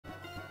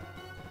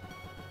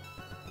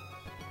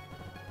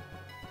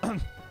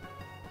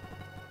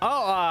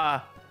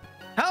Hello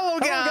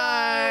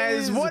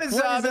guys! What is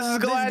up? This is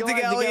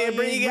GalacticElliot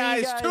bringing you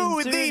guys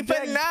to the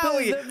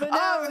finale of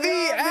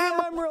the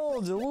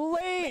Emerald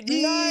Late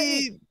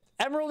Night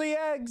Emerald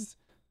EX.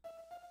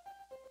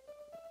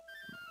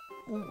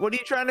 What are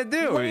you trying to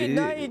do? Late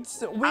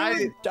nights.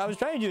 I was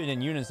trying to do it in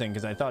unison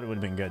because I thought it would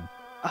have been good.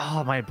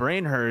 Oh, my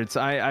brain hurts.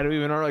 I don't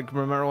even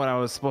remember what I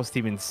was supposed to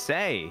even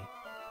say.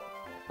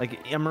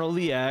 Like Emerald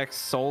EX,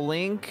 Soul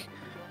Link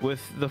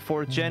with the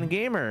 4th gen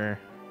gamer.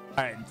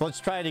 All right, let's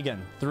try it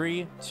again.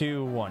 3,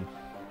 2, 1.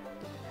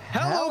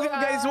 Hello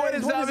guys, what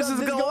is up? This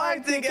is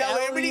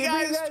GalacticElliot bringing you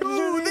guys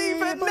to the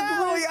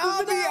finale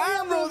of the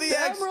Emerald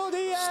EX. Emerald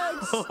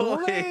EX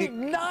Late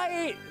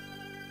Night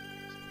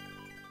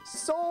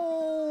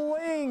Soul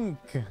Link.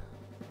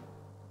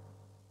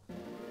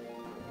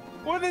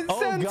 With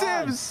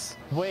incentives.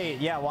 Oh, wait,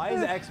 yeah, why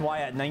is XY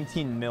at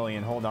 19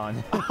 million? Hold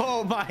on.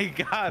 Oh my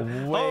god.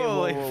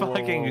 Holy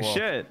fucking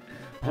shit.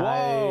 Whoa.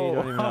 I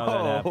don't even know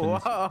that happened.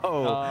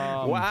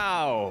 Whoa.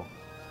 Wow.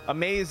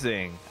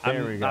 Amazing.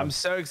 There we go. I'm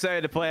so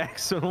excited to play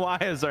X and Y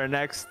as our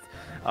next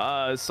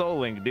Soul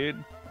Link,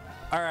 dude.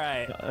 All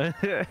right.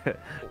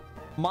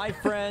 My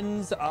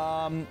friends,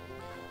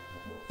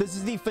 this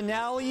is the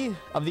finale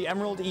of the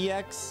Emerald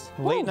EX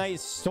Late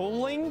Night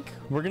Soul Link.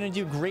 We're going to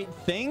do great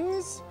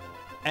things.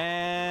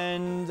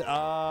 And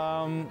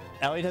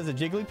Elliot has a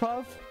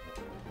Jigglypuff.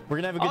 We're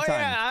gonna have a good time.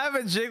 Yeah, I have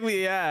a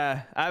Jiggly.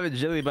 Yeah, I have a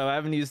Jigglypuff. I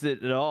haven't used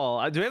it at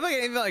all. Do we have like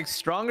anything like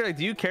stronger? Like,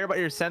 do you care about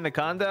your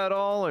Sandaconda at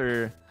all,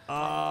 or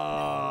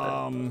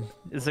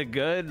is it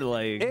good?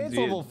 Like, it's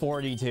level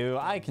 42.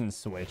 I can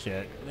switch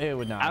it. It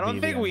would not. I don't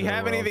think we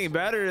have anything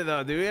better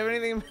though. Do we have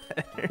anything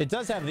better? It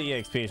does have the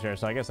EXP share,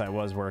 so I guess I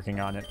was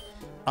working on it.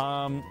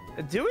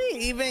 Do we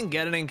even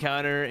get an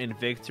encounter in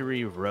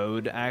Victory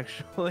Road?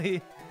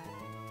 Actually,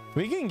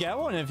 we can get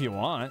one if you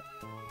want.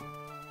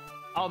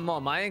 Oh no,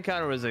 my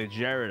encounter was a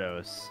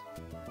Gyarados.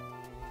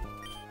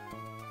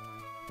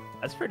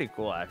 That's pretty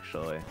cool,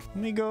 actually. Let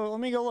me go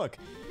look.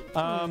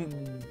 So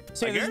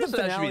this is the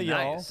finale,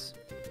 y'all.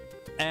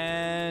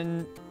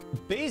 And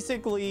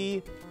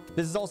basically,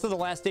 this is also the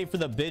last day for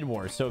the bid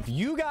war. So if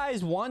you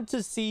guys want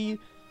to see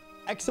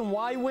X and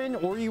Y win,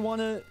 or you want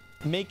to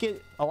make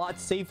it a lot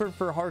safer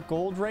for Heart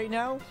Gold right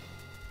now,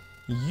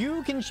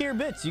 you can share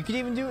bits. You can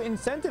even do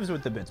incentives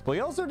with the bits, but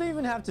you also don't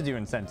even have to do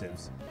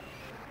incentives.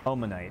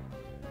 Omanite.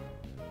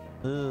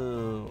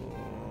 Ooh.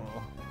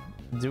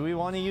 Do we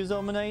want to use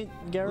Omanite,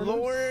 Gyarados?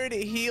 Lord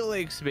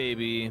Helix,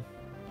 baby.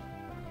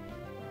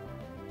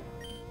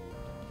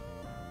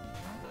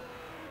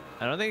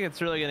 I don't think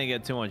it's really going to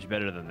get too much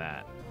better than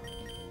that.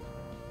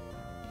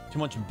 Too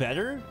much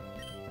better?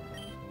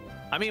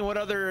 I mean, what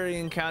other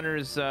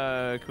encounters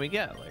can we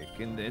get?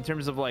 Like, in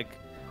terms of, like...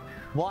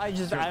 Well,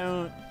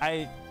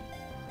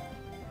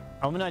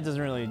 Omanite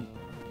doesn't really...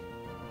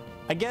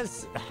 I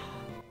guess...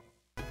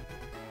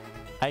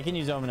 I can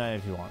use Omanite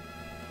if you want.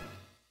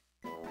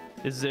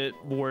 Is it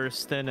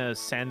worse than a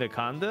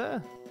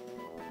Sandaconda?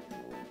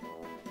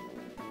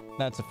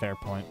 That's a fair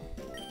point.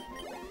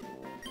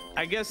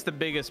 I guess the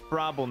biggest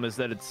problem is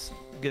that it's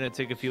gonna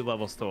take a few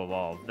levels to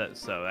evolve.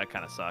 So that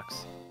kind of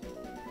sucks.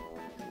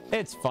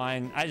 It's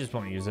fine. I just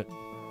won't use it.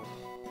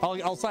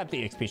 I'll slap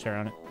the XP share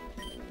on it.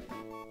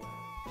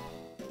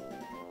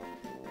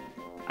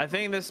 I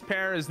think this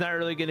pair is not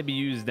really going to be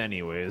used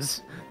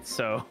anyways.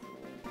 So,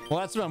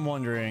 well, that's what I'm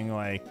wondering.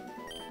 Like,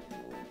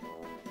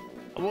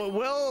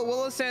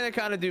 will a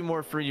Sandaconda do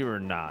more for you or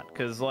not?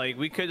 Because like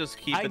we could just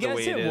keep it the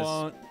way it is.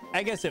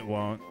 I guess it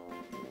won't.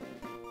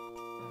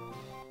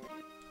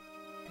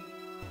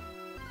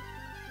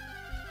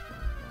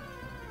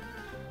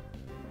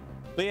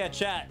 But yeah,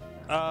 chat.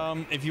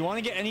 If you want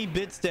to get any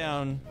bits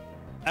down,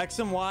 X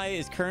and Y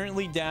is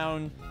currently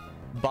down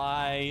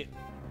by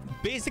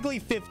basically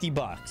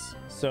 $50.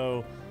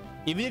 So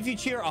even if you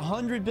cheer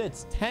 100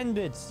 bits, 10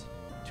 bits,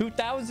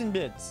 2,000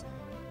 bits,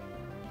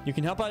 you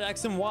can help out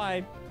X and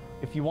Y.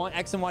 If you want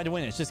X and Y to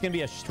win, it's just gonna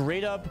be a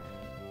straight up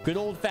good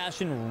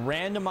old-fashioned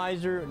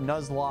randomizer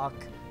Nuzlocke.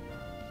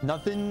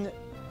 Nothing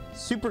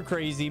super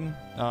crazy.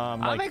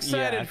 I'm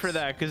excited for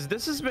that because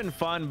this has been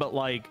fun, but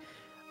like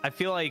I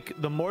feel like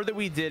the more that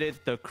we did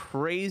it, the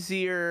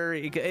crazier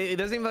it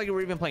doesn't even feel like we're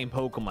even playing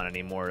Pokemon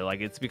anymore.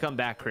 Like it's become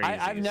that crazy.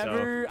 I've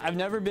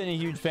never been a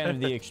huge fan of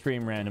the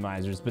extreme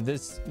randomizers, but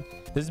this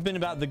has been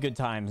about the good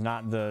times,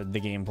 not the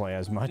gameplay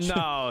as much.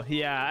 No,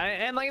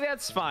 yeah, and like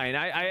that's fine.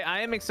 I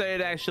am excited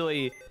to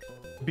actually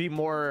be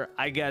more,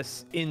 I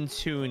guess, in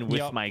tune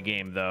with my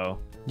game though.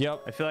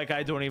 Yep. I feel like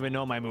I don't even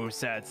know my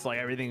movesets. Like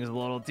everything is a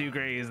little too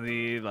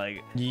crazy.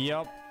 Like.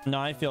 Yep. No,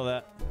 I feel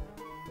that.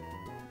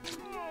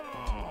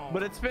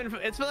 But it's been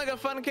like a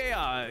fun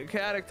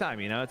chaotic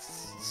time, you know.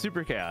 It's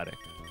super chaotic.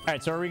 All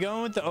right, so are we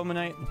going with the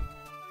Omanite?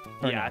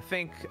 Yeah, no? I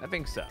think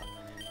so.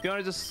 If you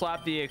want to just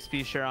slap the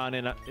XP share on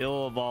it,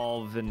 it'll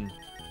evolve and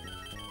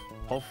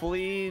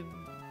hopefully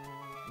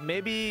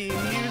maybe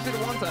use it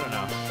once. I don't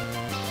know.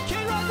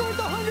 K-Rock with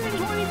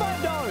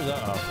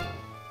 $125.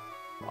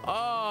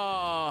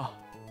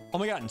 Oh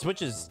my god, and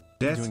Switches.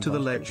 Death to the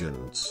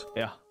legends.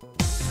 Yeah.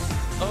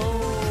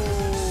 Oh.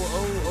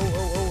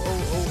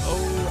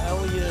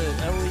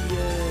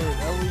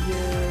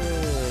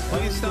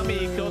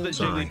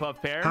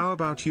 Jigglypuff pair. How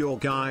about your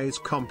guys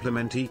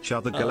compliment each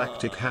other?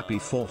 Galactic happy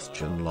 4th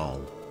Gen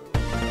lol.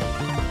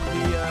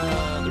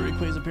 The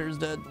Rayquaza pair is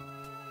dead.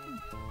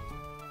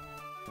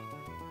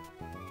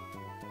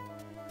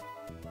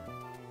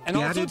 And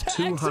he also added to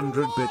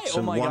 200 bits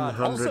and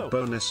 100 also,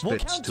 bonus we'll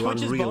bits count to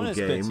Twitch's Unreal bonus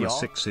bits, Game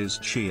y'all. 6's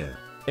cheer.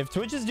 If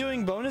Twitch is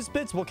doing bonus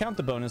bits, we'll count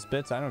the bonus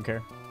bits. I don't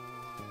care.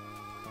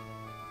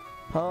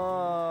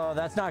 Oh,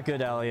 that's not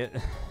good, Elliot.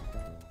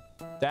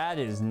 That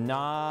is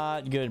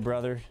not good,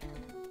 brother.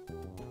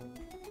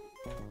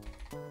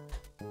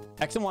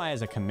 X and Y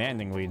has a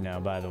commanding lead now,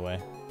 by the way.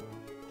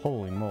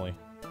 Holy moly.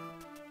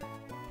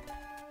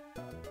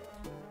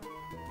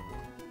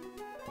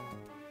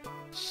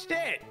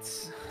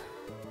 Shit!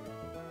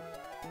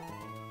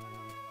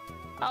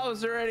 I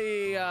was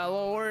already a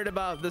little worried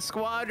about the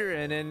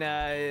squadron, and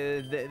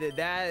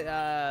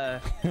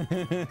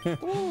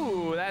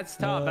ooh, that's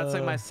tough. That's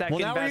like my second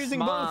well, now best we're using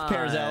mod. both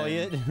pairs,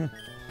 Elliot.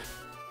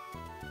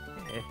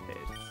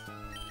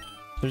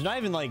 There's not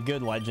even like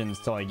good legends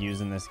to like use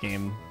in this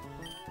game.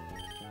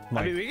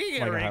 Like, I mean, we can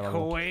get like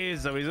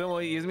Rayquaza. He's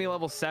gonna me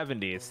level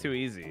 70. It's too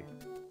easy.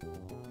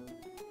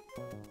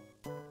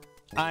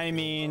 I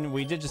mean,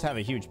 we did just have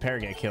a huge pair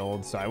get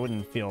killed, so I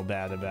wouldn't feel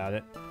bad about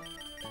it.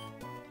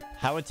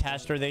 How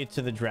attached are they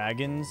to the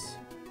dragons?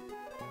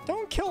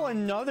 Don't kill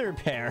another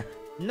pair.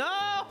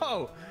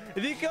 No!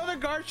 If you kill the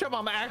Garchomp,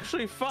 I'm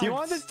actually fucked. Do you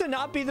want this to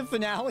not be the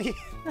finale?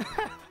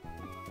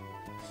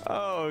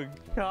 Oh,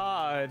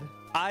 God.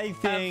 I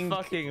think...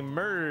 Have fucking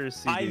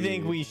mercy, I dude.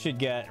 think we should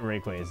get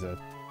Rayquaza.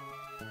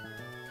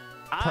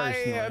 I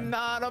am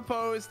not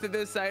opposed to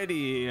this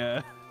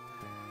idea.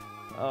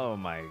 Oh,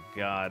 my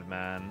God,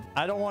 man.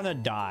 I don't want to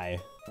die,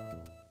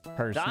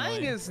 personally.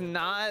 Dying is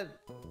not...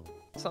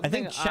 something I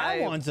think chat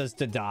wants us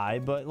to die,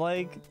 but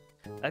like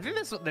I think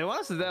they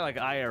want us to die like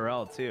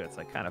IRL too. It's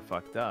like kind of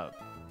fucked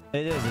up.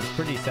 It is. It's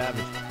pretty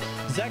savage.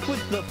 Zach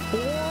with the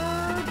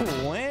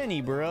 420,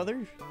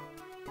 brother.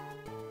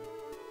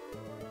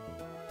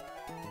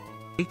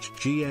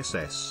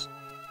 HGSS.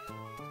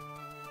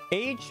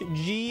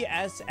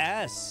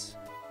 HGSS.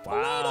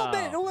 Wow.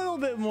 A little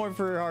bit more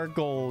for Heart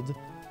Gold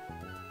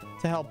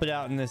to help it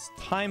out in this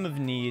time of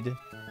need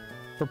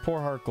for poor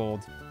Heart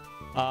Gold.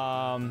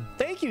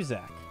 Thank you,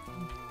 Zach.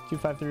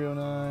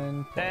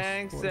 25309.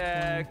 Thanks,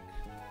 Zach.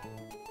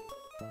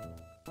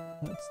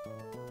 That's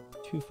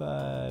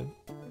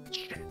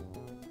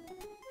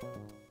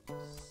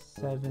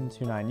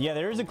 25729. Yeah,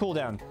 there is a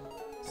cooldown.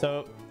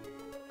 So,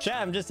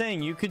 chat, I'm just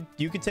saying you could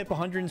tip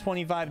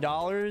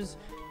 $125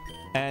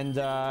 and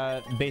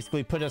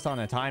basically put us on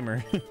a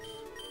timer.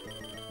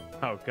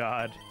 Oh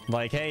God.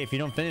 Like, hey, if you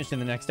don't finish in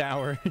the next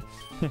hour.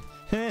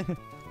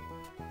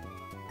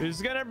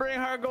 Who's gonna bring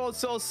Heart Gold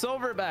Soul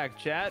Silver back,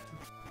 chat?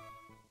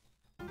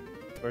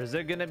 Or is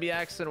it gonna be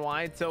X and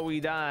Y till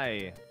we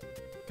die?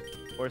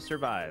 Or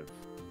survive?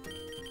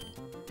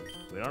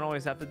 We don't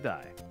always have to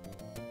die.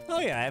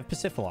 Oh yeah, I have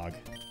Pacifilog.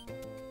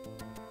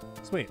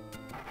 Sweet.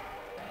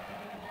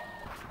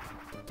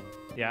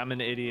 Yeah, I'm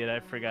an idiot. I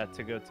forgot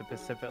to go to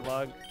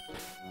Pacifilog.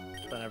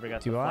 So I never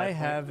got to Do fly I point.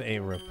 have a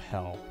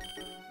repel?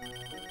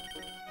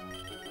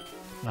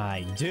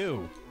 I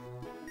do.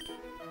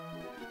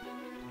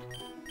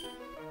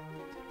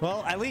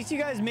 Well, at least you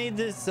guys made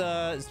this,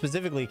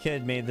 specifically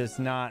Kid made this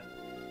not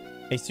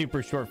a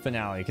super short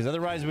finale, because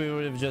otherwise we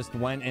would have just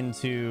went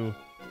into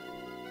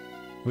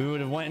the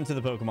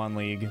Pokemon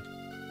League,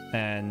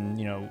 and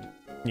you know,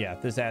 yeah,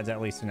 this adds at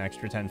least an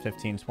extra 10,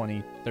 15,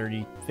 20,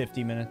 30,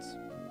 50 minutes.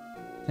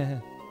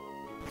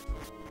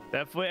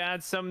 Definitely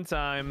add some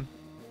time.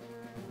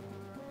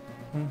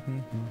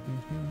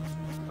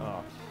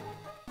 Oh.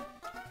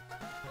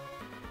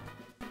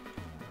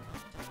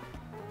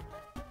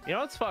 You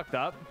know what's fucked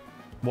up?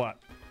 What?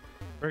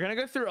 We're gonna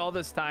go through all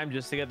this time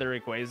just to get the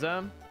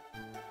Rayquaza,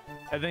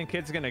 and then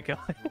Kid's gonna kill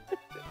it.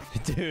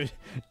 Dude,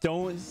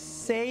 don't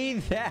say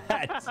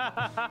that.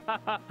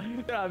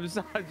 No, I'm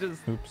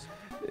just Oops.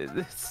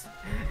 It's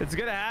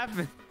gonna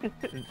happen.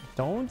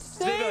 Don't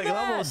say like that.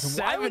 level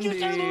Why would you say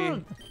 70.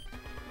 that?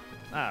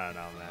 I don't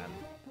know, man.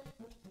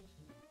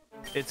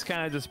 It's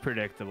kind of just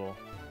predictable.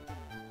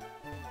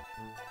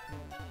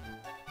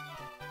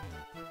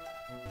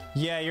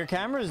 Yeah, your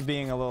camera is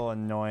being a little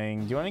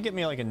annoying. Do you want to get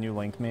me like a new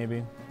link,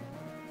 maybe?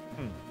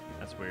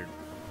 That's weird.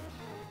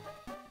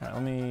 All right,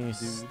 let me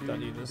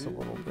study this a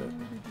little bit.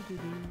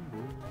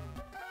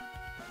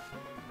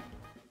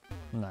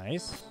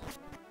 Nice.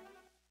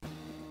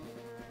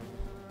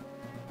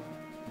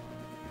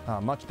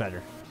 Much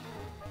better.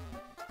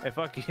 Hey,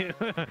 fuck you.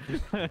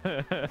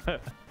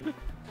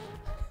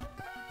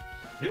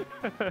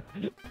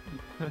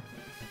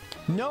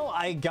 No,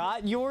 I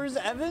got yours,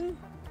 Evan.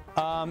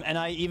 And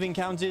I even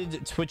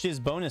counted Twitch's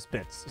bonus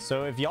bits.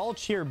 So if y'all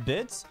cheer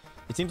bits,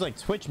 it seems like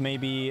Twitch may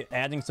be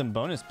adding some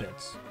bonus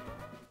bits,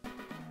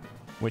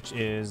 which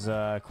is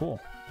cool.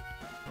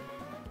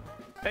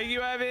 Thank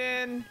you,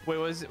 Evan. Wait,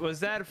 was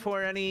that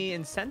for any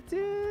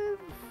incentive?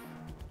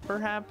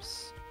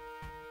 Perhaps?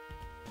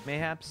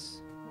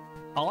 Mayhaps?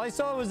 All I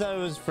saw was that it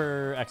was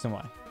for X and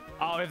Y.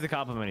 Oh, we have to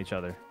compliment each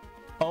other.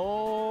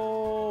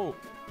 Oh,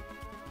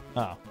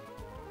 Oh.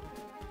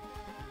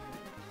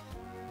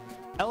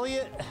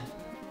 Elliot,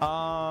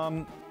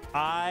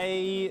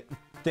 I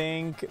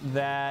think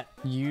that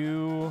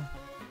you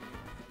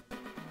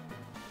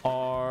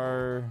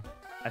are...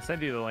 I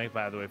sent you the link,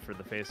 by the way, for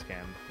the face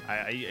cam.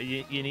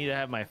 You need to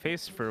have my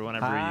face for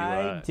whenever you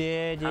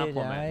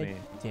compliment me. I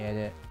did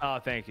it. Oh,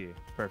 thank you.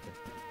 Perfect.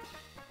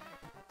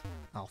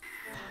 Oh,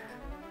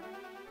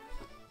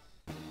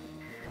 fuck.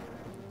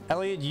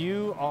 Elliot,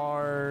 you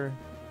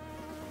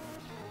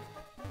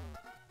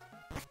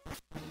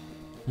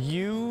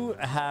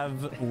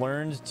have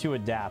learned to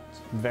adapt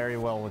very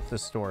well with the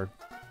store.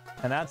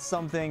 And that's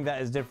something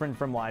that is different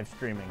from live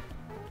streaming.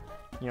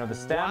 You know, the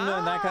stamina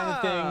and that kind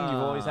of thing,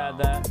 you've always had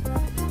that.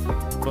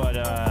 But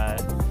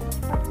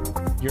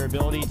your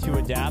ability to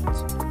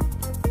adapt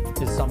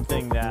is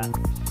something that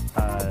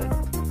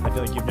I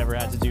feel like you've never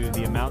had to do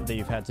the amount that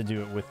you've had to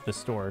do it with the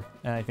store.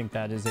 And I think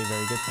that is a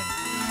very good thing.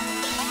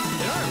 You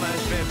know what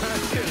reminds me of?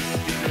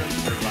 Speedrun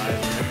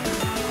Survivor.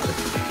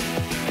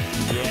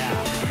 Yeah.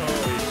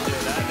 Holy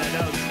shit,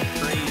 that was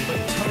crazy. But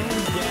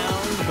toned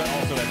down, but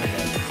also every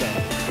day.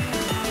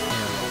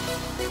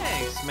 So,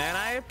 thanks, man.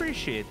 I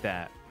appreciate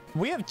that.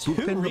 We have two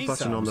Pin the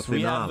button on the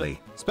finale. We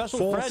have Special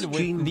Fourth, Fred with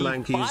Gene the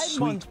Blanky's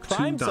 5-month sweet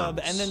Prime two sub,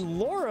 dubs. and then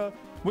Laura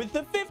with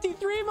the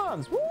 53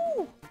 months.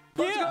 Woo!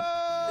 Let's Yeah. go!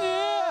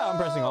 Yeah, I'm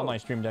pressing all my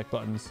Stream Deck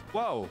buttons.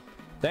 Whoa.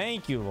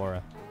 Thank you,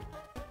 Laura.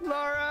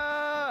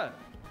 Laura!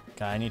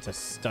 God, I need to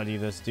study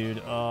this,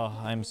 dude. Oh,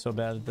 I'm so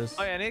bad at this.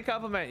 Oh, yeah, I need to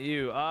compliment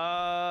you.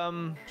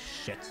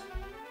 Shit.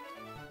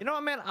 You know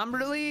what, man? I'm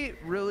really,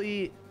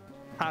 really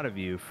proud of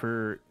you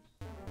for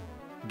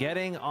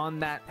getting on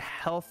that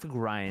health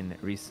grind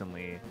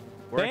recently.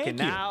 Working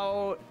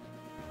out,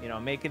 you know,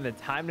 making the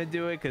time to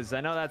do it, because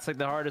I know that's like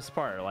the hardest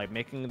part, like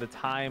making the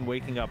time,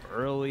 waking up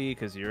early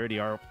because you already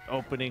are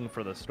opening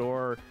for the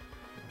store.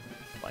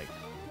 Like,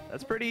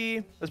 that's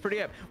pretty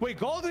good. Wait,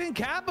 Golden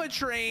Kappa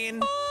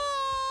train.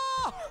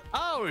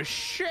 Oh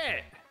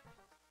shit.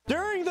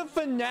 During the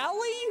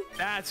finale?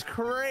 That's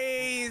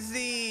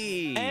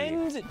crazy.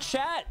 And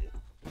chat,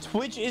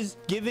 Twitch is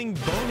giving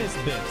bonus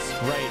bits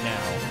right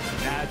now.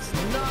 That's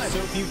nuts. So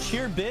if you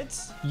cheer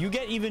bits, you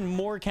get even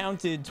more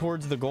counted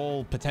towards the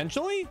goal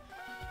potentially.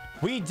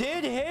 We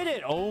did hit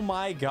it. Oh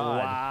my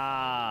god.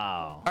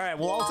 Wow. All right,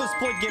 we'll also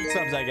split gift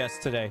subs, I guess,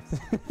 today.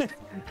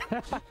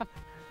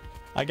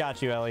 I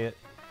got you, Elliot.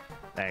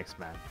 Thanks,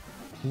 man.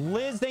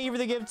 Liz, thank you for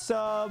the gift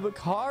sub.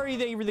 Kari,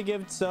 thank you for the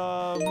gift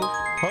sub.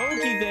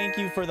 Pokey, thank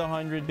you for the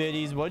 100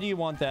 biddies. What do you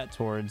want that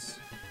towards?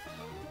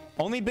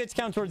 Only bits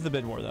count towards the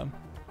bid war, though.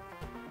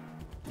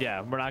 Yeah,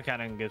 we're not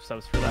counting gift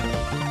subs for that.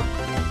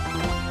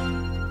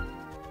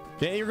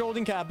 Get your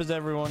golden kappas,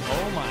 everyone.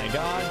 Oh my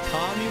god.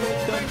 Tommy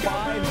with the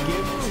 5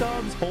 gift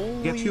subs.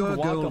 Holy Get your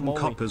golden guacamole.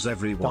 coppers,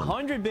 everyone. The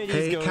 100 biddies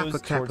Hey, goes Kappa,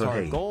 towards Kappa,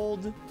 our hey.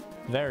 gold.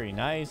 Very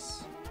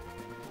nice.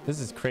 This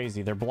is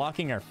crazy. They're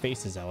blocking our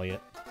faces,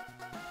 Elliot.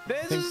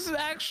 This is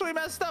actually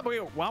messed up.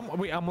 Wait,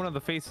 I'm one of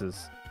the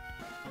faces.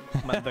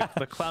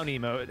 The clown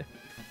emote.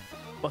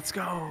 Let's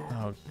go.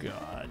 Oh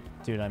god.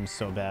 Dude, I'm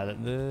so bad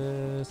at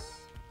this.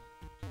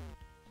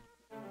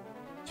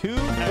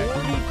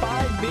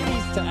 245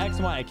 biddies to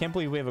XY. I can't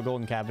believe we have a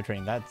golden kappa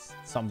train. That's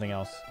something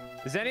else.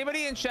 Is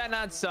anybody in chat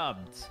not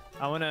subbed?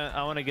 I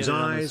wanna get it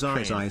on this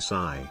train.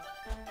 Sigh.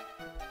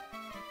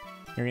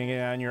 You're gonna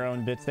get on your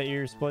own bits that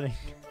you're splitting?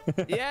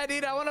 Yeah,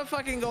 dude, I want a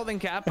fucking golden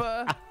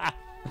kappa.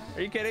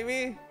 Are you kidding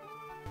me?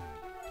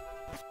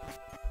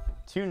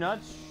 2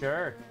 nuts?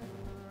 Sure.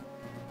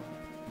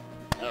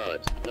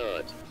 Nut.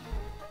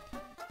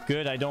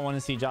 Good, I don't want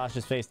to see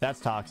Josh's face.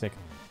 That's toxic.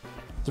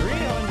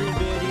 300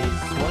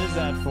 biddies. What is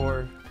that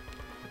for?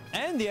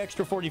 And the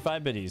extra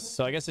 45 biddies.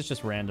 So I guess it's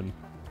just random.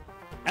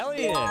 Elliot,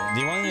 do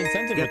you want an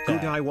incentive Get with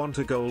good, that? I want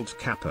a gold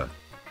kappa.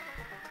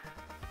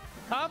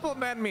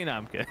 Compliment me. No,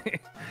 I'm kidding.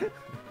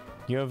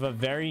 You have a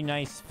very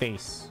nice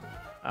face.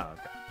 Oh,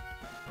 okay.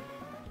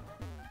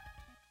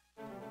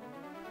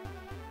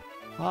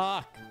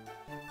 Fuck.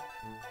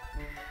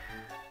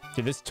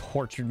 Dude, this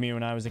tortured me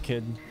when I was a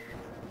kid.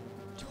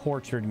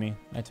 Tortured me,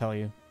 I tell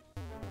you.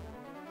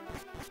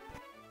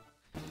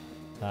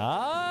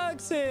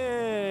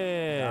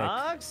 Toxic!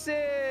 Toxic!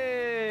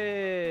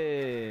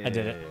 I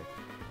did it.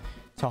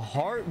 To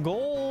heart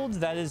gold,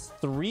 that is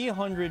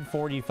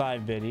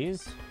 345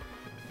 biddies.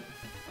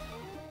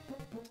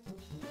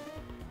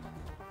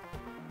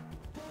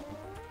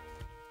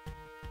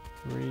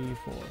 Three,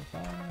 4,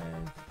 5.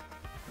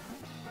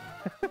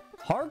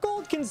 Heart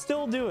gold can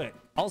still do it.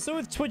 Also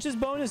with Twitch's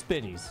bonus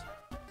biddies.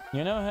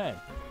 You know, hey.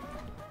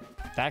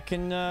 That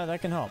can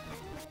help.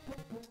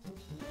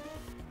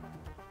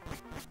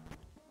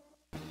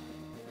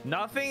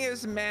 Nothing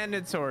is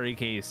mandatory,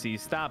 Casey.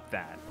 Stop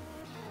that.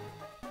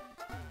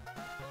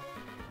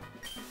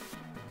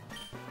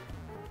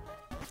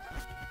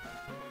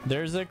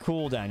 There's a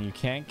cooldown. You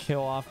can't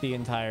kill off the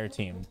entire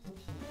team.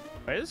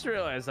 I just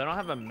realized I don't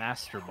have a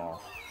master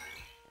ball.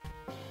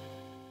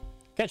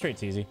 Catch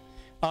rate's easy.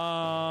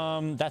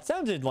 That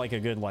sounded like a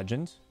good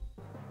legend.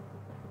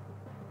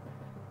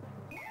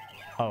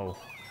 Oh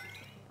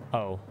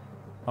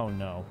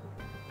no.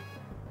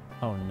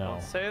 Oh no.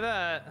 Don't say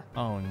that.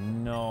 Oh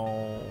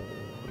no.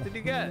 What did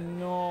you get?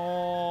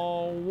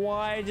 No.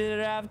 Why did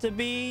it have to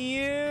be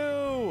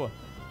you?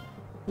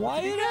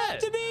 Why did it have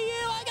to be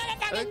you? I got a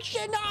fucking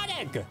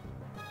Shinotic.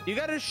 You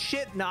got a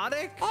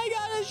Shitnotic? I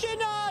got a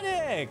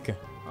Shinotic.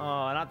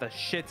 Oh, not the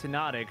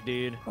Shitnotic,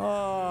 dude.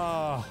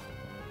 Oh.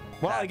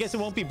 Well, I guess it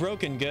won't be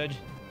broken good.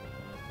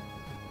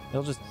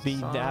 It'll just be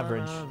Son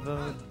average. Of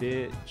a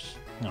bitch.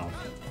 No,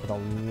 for the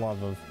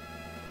love of.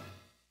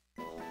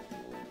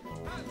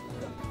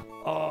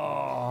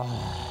 Oh.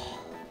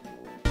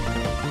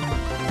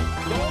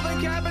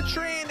 Golden Kappa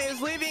train is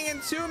leaving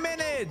in 2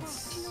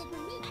 minutes.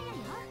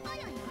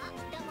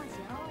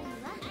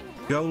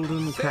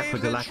 Golden Kappa Save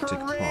the Galactic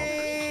Pod.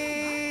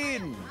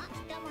 train.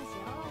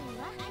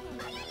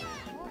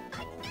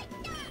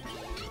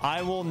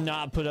 I will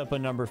not put up a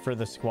number for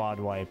the squad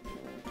wipe.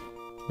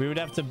 We would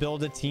have to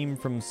build a team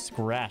from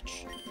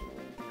scratch.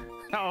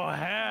 Oh,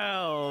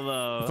 hell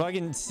no.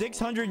 Fucking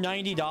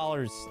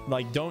 $690.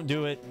 Like, don't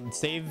do it.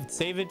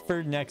 Save it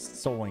for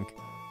next Soul Link.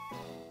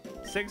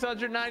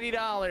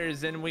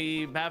 $690 and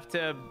we have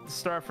to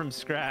start from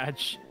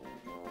scratch.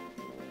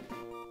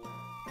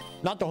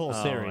 Not the whole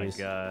series.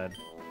 Oh my god.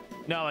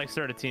 No, like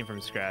start a team from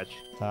scratch.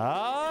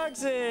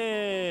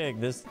 Toxic.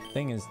 This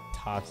thing is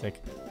toxic.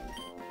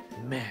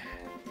 Man.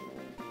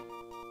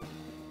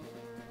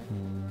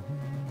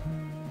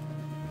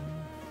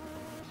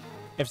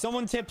 If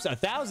someone tips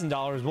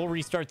 $1,000, we'll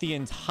restart the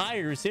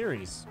entire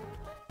series.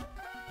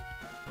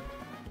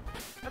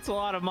 That's a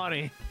lot of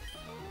money.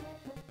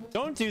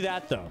 Don't do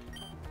that though.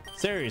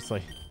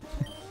 Seriously.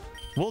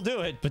 We'll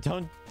do it, but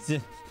don't.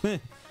 All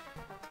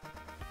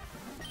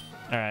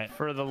right.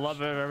 For the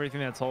love of everything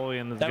that's holy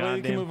in this That way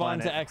goddamn we can move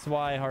planet. on to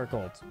XY Heart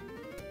Gold.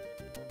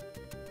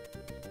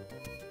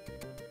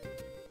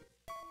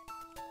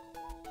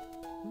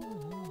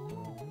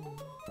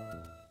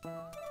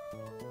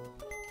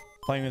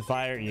 Playing with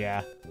fire?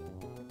 Yeah.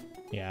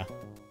 Yeah.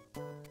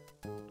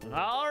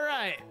 All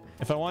right.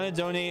 If I want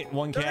to donate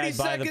 1K, I'd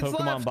buy the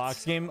Pokemon left.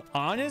 box game.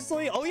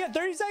 Honestly? Oh, yeah,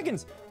 30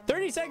 seconds.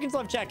 30 seconds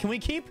left, chat. Can we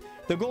keep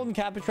the Golden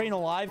Kappa train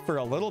alive for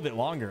a little bit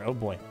longer? Oh,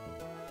 boy.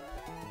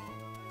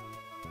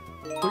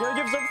 We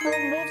gotta give some from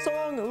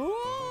Wolfsong.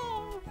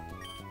 Ooh.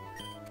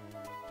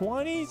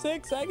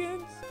 26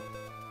 seconds.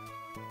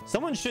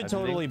 Someone should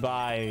totally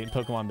buy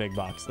Pokemon Big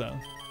Box, though.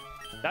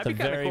 That'd It's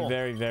be a kind of very, cool.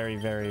 very, very,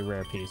 very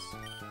rare piece.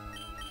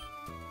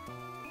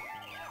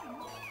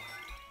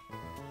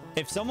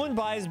 If someone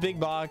buys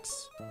Big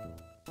Box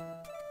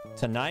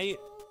tonight,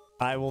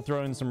 I will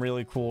throw in some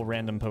really cool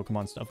random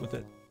Pokemon stuff with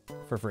it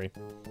for free.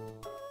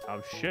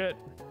 Oh shit.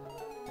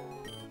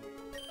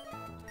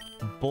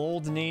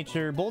 Bold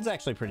Nature. Bold's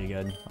actually pretty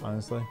good,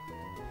 honestly.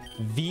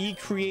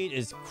 V-Create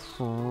is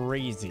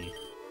crazy.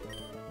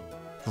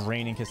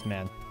 Draining Kiss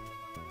Man.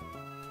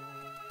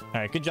 All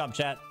right, good job,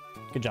 chat.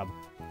 Good job.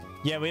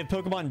 Yeah, we have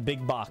Pokemon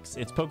Big Box.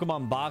 It's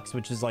Pokemon Box,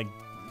 which is like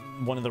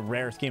one of the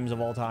rarest games of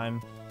all time.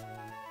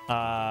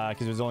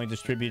 Because it was only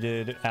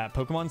distributed at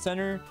Pokemon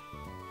Center.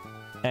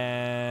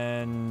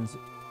 And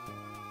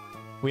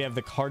we have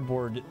the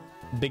cardboard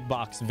Big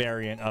Box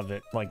variant of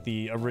it, like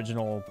the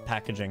original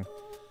packaging,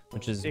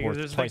 which is worth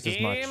there's twice the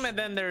as much. game, and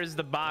then there's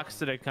the box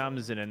that it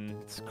comes in, and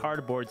it's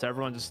cardboard, so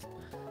everyone just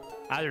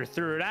either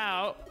threw it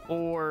out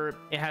or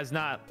it has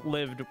not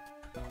lived,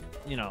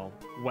 you know,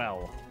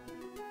 well.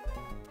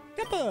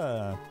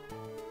 Kappa.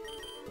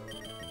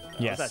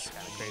 Yes. That's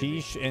kinda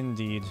crazy. Sheesh,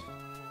 indeed.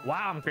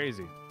 Wow, I'm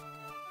crazy.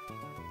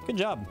 Good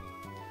job.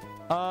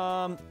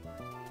 Are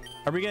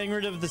we getting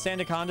rid of the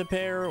Sandaconda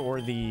pair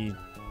or the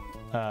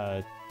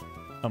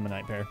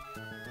Omanite pair?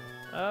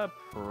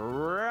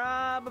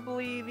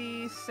 Probably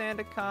the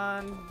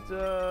Sandaconda.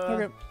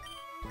 Okay.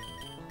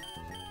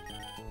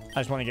 I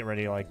just want to get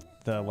ready, like,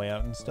 the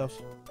layout and stuff.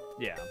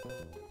 Yeah.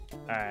 All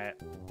right.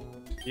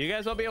 You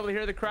guys won't be able to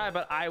hear the cry,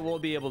 but I will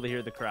be able to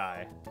hear the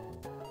cry.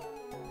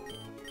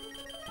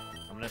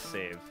 I'm gonna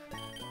save.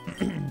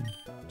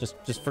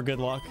 Just for good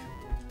luck.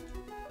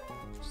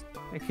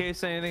 In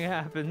case anything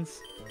happens.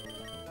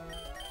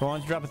 If I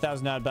want to drop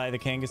 1,000, I'd buy the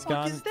What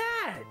Kangaskhan. is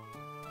that?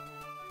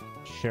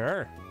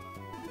 Sure.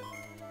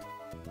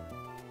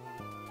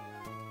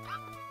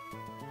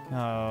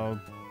 Oh,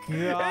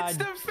 God. It's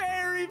the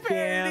fairy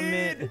pair, damn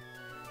dude. it.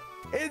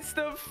 It's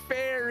the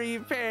fairy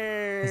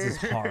pair.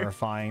 This is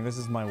horrifying. This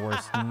is my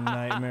worst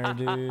nightmare,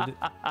 dude.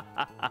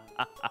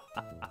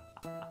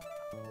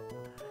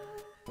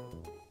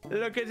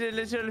 Look at the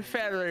little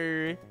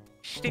feather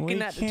sticking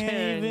We at the can't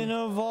tongue. even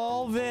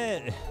evolve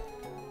it.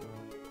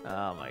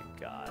 Oh my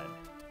god.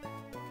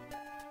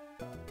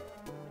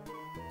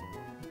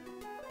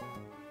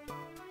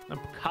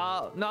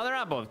 No, they're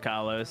not both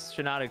Kalos.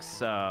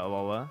 Shinotic's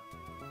Lola.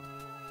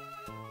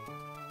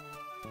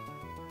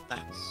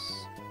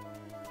 Nice.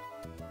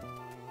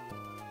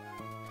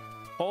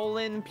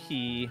 Olin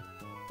P.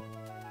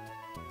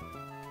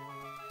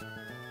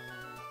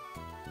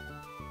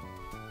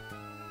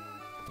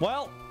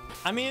 Well,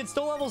 I mean, it's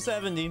still level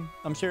 70.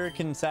 I'm sure it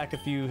can sack a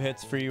few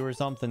hits for you or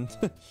something.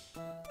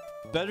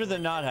 Better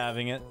than not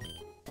having it.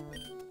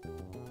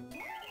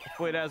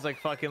 hopefully it has like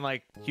fucking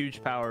like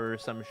huge power or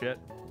some shit.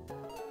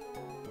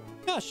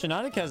 Yeah,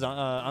 Shiinotic has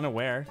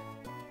unaware,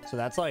 so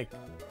that's like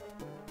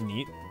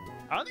neat.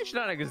 I don't think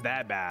Shiinotic is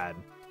that bad.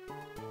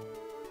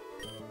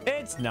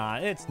 It's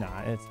not. It's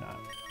not. It's not.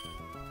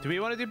 Do we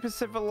want to do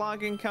Pacific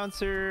Log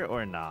Encounter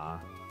or nah?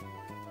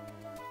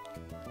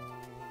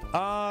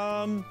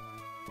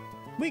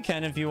 We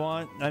can if you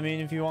want. I mean,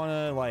 if you want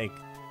to like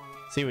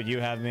see what you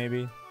have,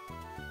 maybe.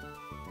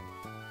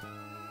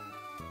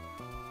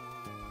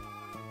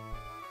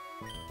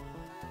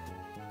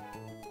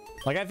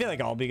 Like, I feel like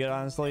I'll be good,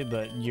 honestly,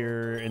 but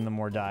you're in the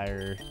more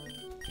dire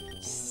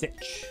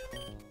sitch.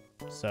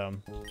 So,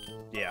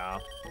 yeah.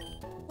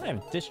 I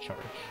have discharge.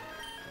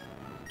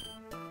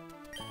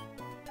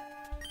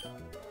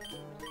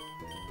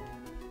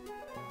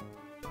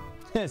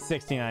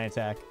 $69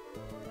 attack.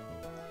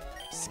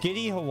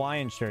 Skitty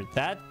Hawaiian shirt.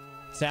 That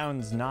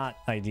sounds not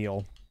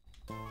ideal.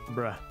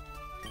 Bruh.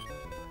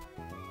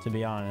 To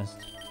be honest.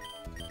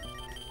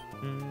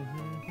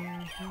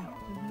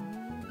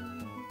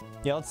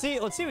 Yeah, let's see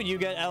what you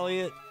get,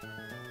 Elliot.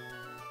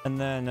 And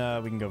then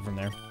we can go from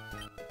there.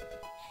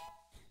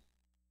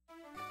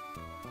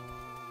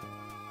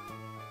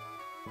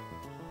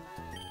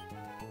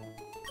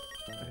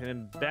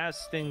 And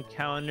best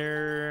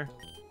encounter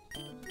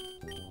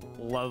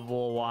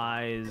level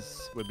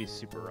wise would be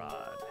Super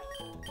Rod.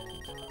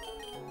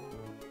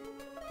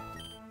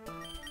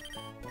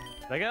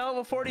 I got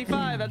level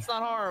 45. That's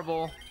not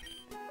horrible.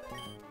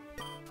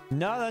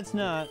 No, that's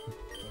not. Do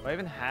I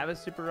even have a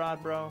Super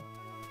Rod, bro?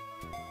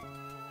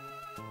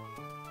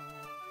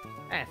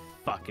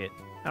 Fuck it.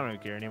 I don't even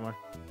care anymore.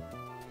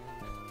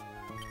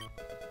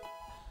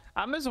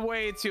 I'm just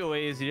way too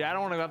lazy. I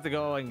don't want to have to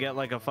go and get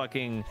like a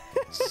fucking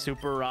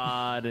Super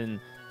Rod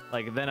and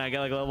like then I get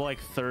like level like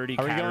 30.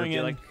 Are we going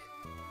in? Like,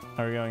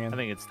 are we going in? I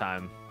think it's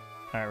time.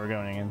 All right, we're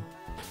going in.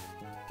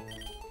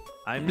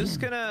 I'm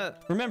just gonna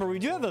remember we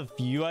do have a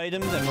few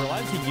items and we're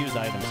allowed to use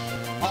items.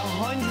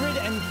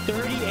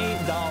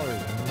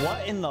 $138.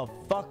 What in the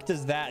fuck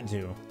does that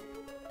do?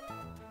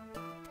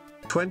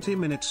 20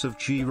 minutes of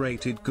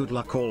G-rated. Good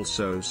luck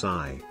also,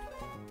 sigh.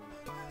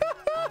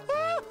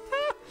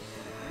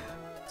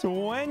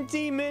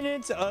 20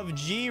 minutes of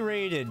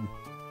G-rated.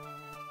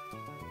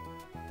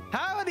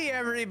 Howdy,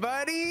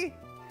 everybody.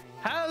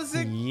 How's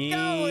it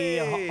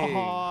going?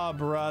 Oh,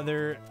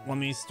 brother. Let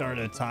me start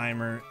a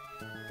timer.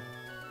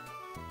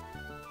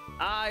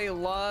 I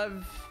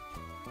love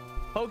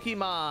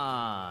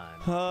Pokemon.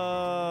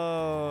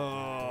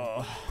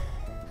 Oh,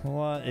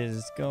 what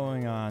is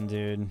going on,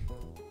 dude?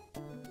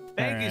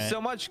 Thank you so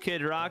much,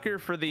 Kid Rocker,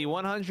 for the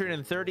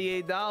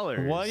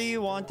 $138. What do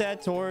you want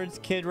that towards,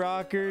 Kid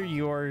Rocker?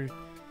 You're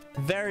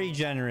very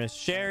generous.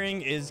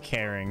 Sharing is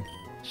caring.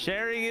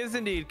 Sharing is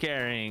indeed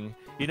caring.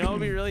 You know, it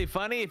would be really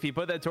funny if you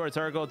put that towards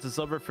Heart Gold to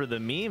Silver for the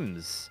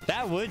memes.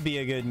 That would be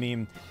a good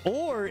meme.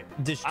 Or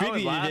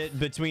distributed it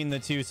between the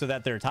two so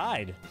that they're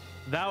tied.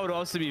 That would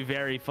also be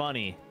very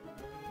funny.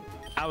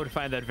 I would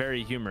find that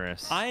very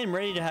humorous. I am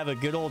ready to have a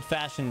good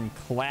old-fashioned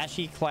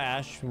clashy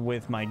clash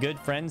with my good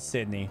friend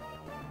Sydney.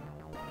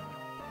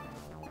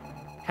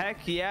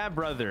 Heck yeah,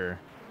 brother.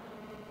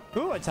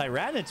 Ooh, a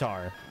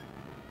Tyranitar.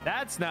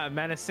 That's not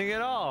menacing at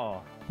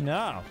all.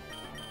 No.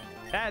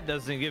 That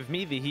doesn't give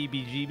me the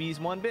heebie-jeebies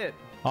one bit.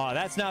 Oh,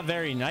 that's not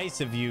very nice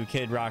of you,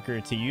 Kid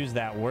Rocker, to use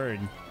that word.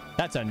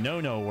 That's a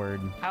no-no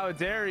word. How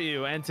dare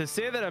you? And to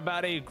say that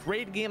about a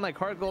great game like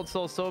Heart Gold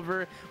Soul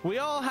Silver, we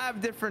all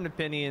have different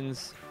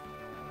opinions.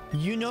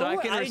 You know so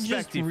what I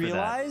just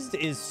realized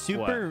is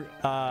super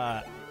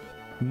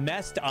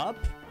messed up?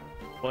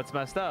 What's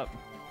messed up?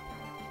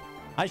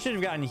 I should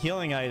have gotten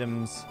healing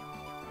items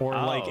or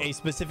like a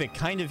specific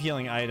kind of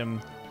healing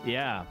item.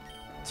 Yeah.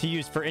 To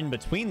use for in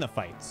between the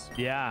fights.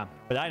 Yeah.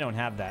 But I don't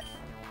have that.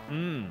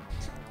 You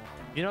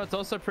know, it's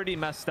also pretty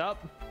messed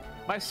up.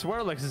 My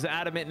Swirlix is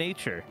adamant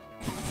nature.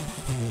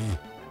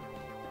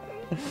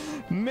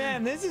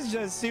 Man, this is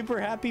just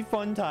super happy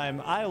fun time.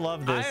 I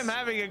love this. I am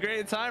having a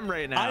great time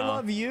right now. I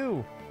love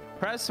you.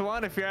 Press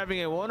 1 if you're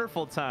having a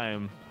wonderful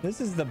time.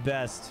 This is the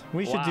best.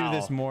 We should do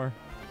this more.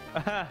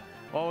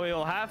 Well,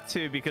 we'll have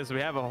to because we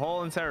have a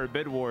whole entire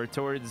bid war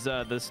towards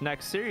this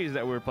next series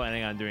that we're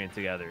planning on doing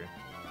together.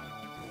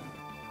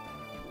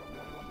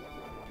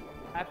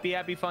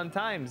 Happy fun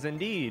times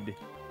indeed.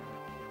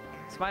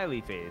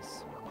 Smiley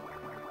face.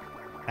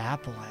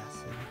 Apple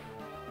acid.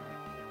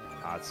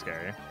 Oh, that's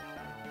scary.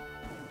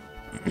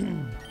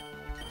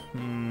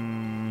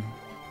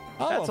 Oh,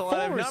 that's a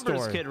lot of restore.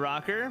 numbers, Kid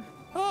Rocker.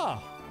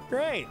 Oh,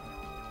 great.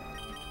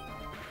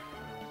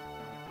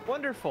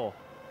 Wonderful.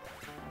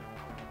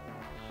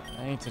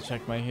 I need to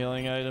check my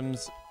healing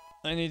items.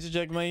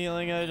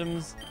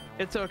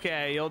 It's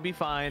okay. You'll be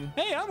fine.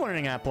 Hey, I'm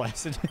learning Apple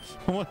acid.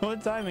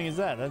 What timing is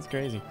that? That's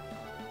crazy.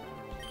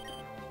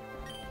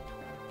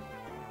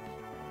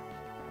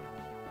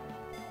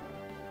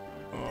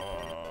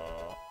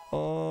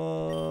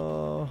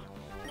 Oh.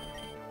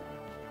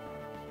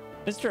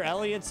 Mr.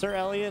 Elliot, Sir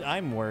Elliot,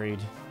 I'm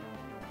worried.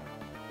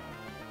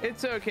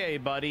 It's okay,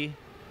 buddy.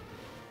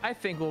 I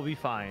think we'll be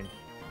fine.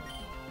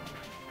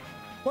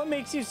 What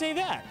makes you say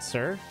that,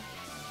 sir?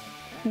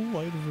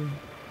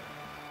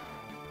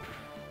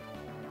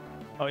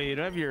 Oh, you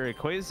don't have your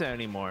Rayquaza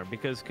anymore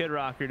because Kid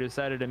Rocker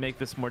decided to make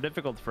this more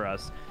difficult for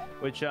us,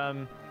 which is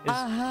you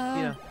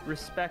know,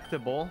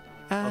 respectable,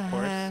 of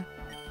course.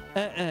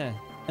 Can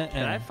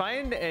I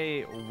find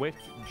a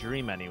Whipped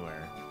Dream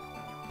anywhere?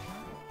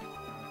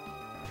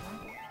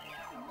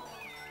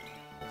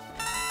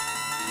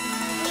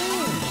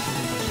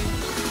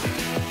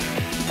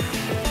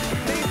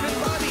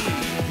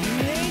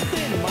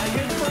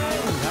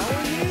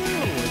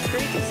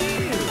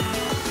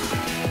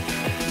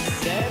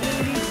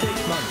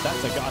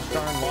 That's a gosh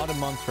darn lot of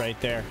months right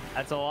there.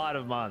 That's a lot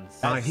of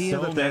months. I hear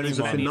that there is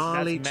a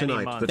finale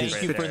tonight that is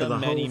fit for the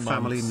whole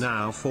family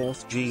now.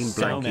 4th Gene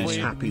Blanky's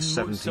happy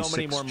 76.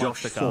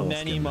 Josh 4th.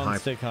 Many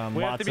months to come.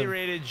 We have to be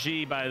rated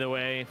G, by the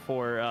way,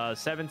 for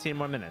 17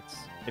 more minutes.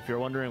 If you're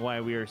wondering why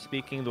we are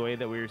speaking the way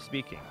that we are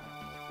speaking.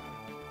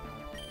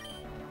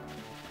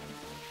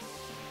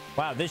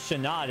 Wow, this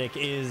Shiinotic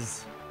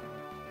is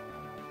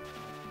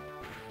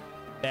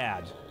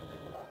bad.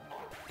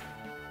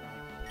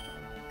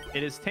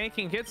 It is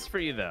tanking hits for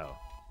you, though.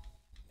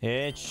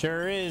 It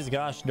sure is,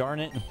 gosh darn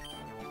it.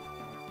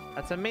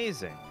 That's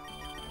amazing.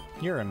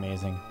 You're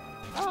amazing.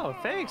 Oh,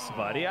 thanks,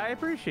 buddy. I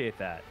appreciate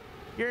that.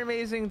 You're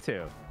amazing,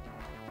 too.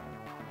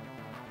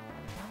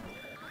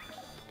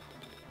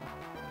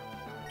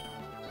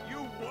 You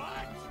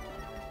what?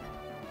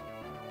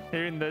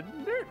 You're in the...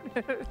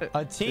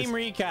 A team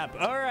recap.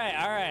 All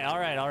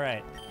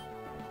right.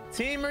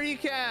 Team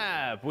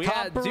recap. We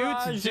had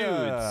Dudes,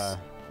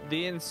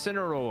 the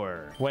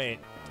Incineroar. Wait.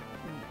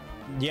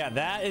 Yeah,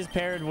 that is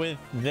paired with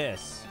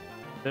this.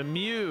 The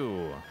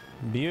Mew.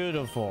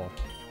 Beautiful.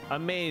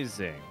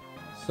 Amazing.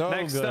 So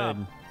Next good. up,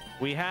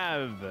 we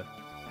have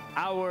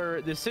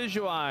our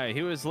Decidueye,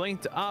 who is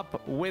linked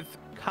up with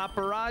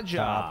Caparaja.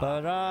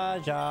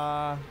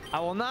 I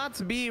will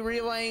not be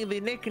relaying the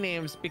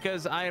nicknames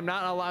because I am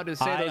not allowed to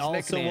say those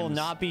nicknames. I also will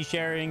not be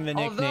sharing the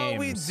nicknames. Although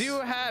we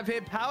do have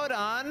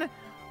Hippowdon,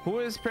 who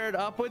is paired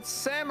up with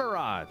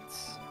Samurott.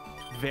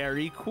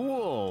 Very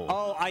cool.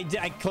 Oh, I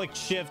clicked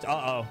shift.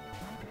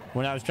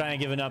 When I was trying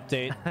to give an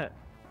update.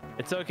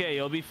 It's okay.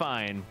 You'll be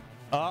fine.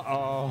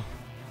 I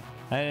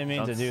didn't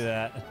mean to do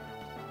that.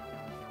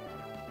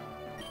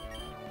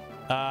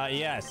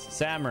 Yes,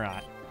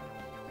 Samurott.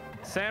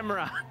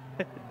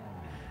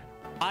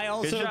 I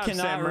also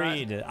cannot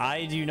read.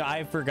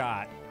 I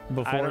forgot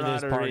before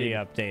this party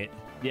update.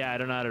 Yeah, I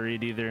don't know how to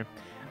read either.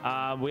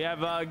 We have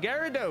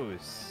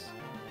Gyarados,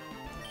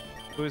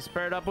 who's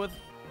paired up with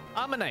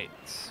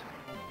Ammonite.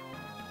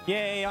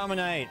 Yay,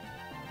 Ammonite.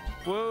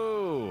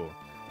 Whoa.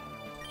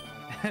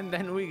 And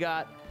then we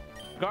got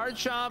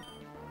Garchomp,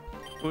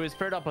 who is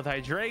paired up with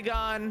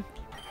Hydreigon.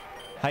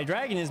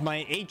 Hydreigon is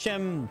my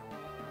HM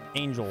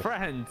angel.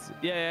 Friend.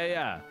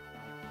 Yeah.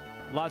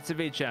 Lots of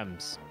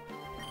HMs.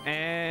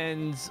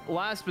 And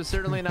last but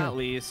certainly not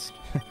least,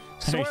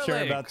 Are you sure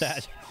about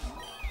that?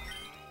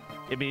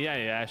 I mean, yeah,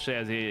 it actually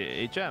has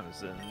the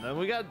HMs. And then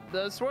we got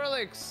the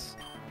Swirlix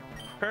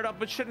paired up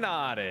with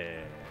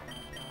Shiinotic.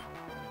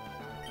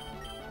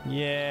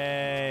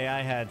 Yay,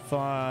 I had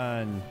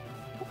fun.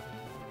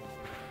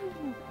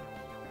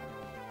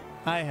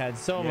 I had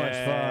so much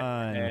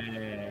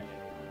fun.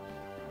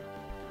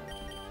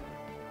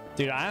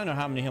 Dude, I don't know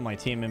how I'm gonna heal my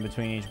team in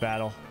between each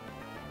battle.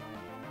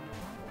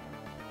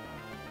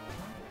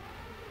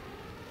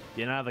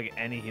 You don't have like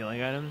any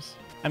healing items?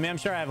 I mean, I'm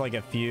sure I have like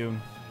a few.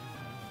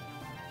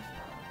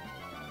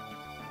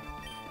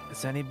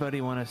 Does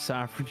anybody want a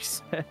soft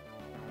reset?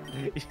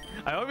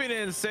 I hope you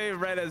didn't save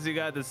right as you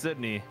got to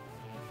Sydney.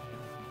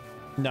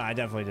 No, I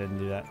definitely didn't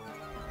do that.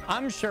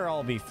 I'm sure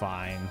I'll be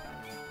fine.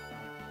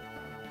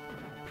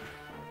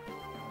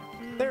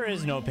 There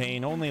is no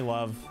pain, only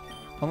love.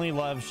 Only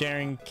love,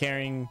 sharing,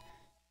 caring,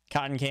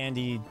 cotton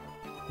candy,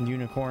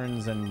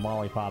 unicorns, and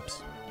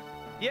lollipops.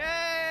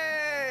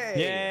 Yay!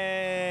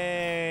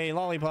 Yay!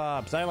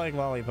 Lollipops. I like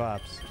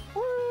lollipops.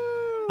 Woo!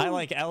 I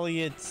like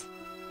Elliot's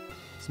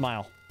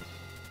smile.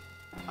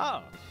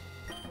 Oh.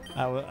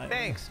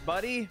 Thanks,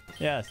 buddy.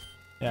 Yes.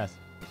 You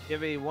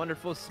have a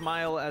wonderful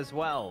smile as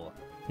well.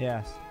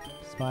 Yes.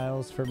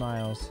 Smiles for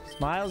miles.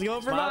 Smiles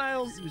go for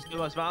miles.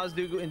 Smiles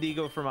do indeed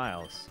go for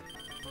miles.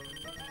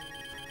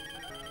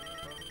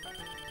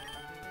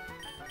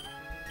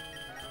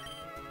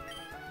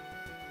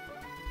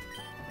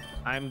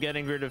 I'm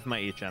getting rid of my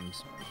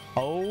HMs.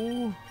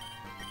 Oh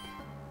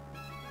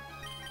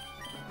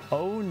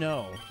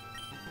no.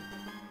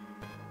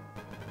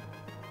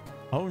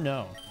 Oh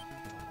no.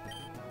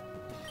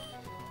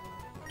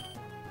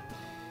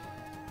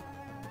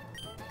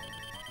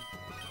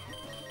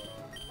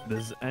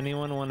 Does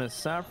anyone want a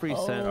soft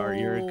reset? Or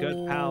your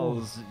good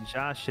pals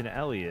Josh and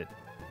Elliot?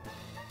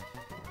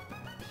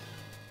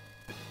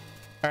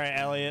 All right,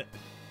 Elliot.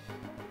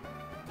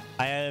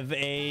 I have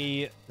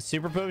a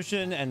super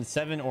potion and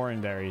 7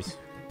 orange berries.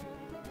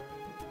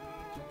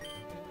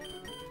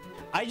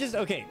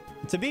 Okay,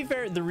 to be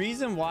fair, the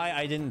reason why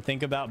I didn't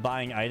think about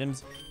buying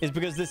items is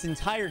because this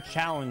entire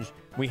challenge,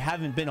 we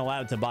haven't been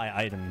allowed to buy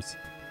items.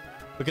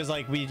 because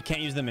like we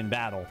can't use them in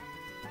battle.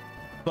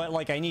 But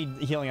like I need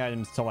healing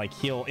items to like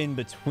heal in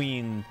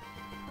between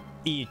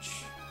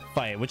each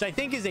fight, which I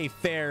think is a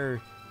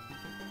fair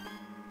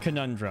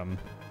conundrum,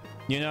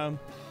 you know?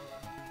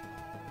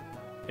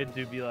 It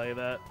do be like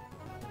that.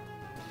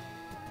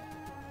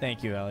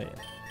 Thank you, Elliot.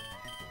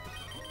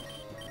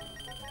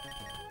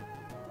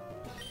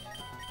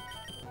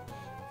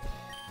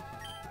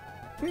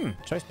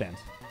 Choice bands.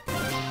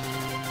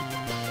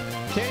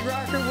 Kid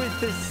Rocker with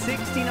the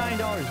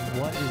 $69.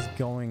 What is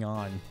going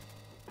on?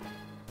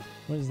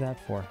 What is that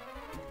for?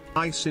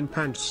 Ice in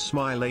Pants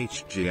Smile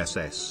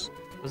HGSS.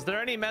 Was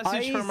there any message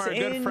Ice from our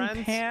good in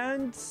friends?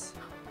 Pants?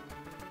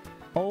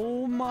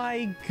 Oh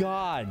my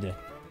god.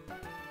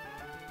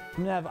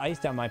 I'm gonna have ice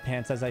down my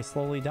pants as I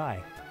slowly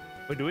die.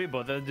 Wait, do we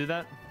both do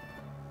that?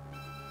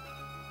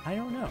 I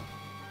don't know.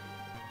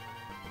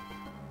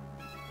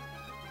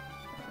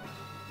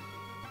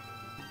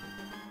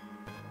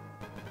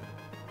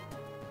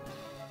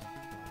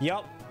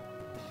 Yup.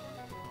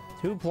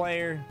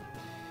 2-player.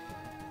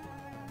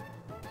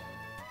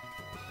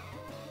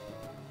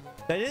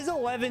 That is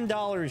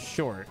 $11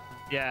 short.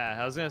 Yeah,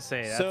 I was gonna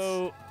say that's...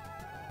 So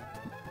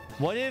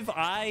what if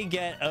I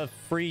get a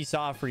free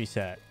soft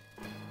reset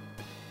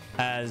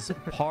as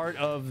part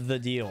of the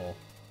deal?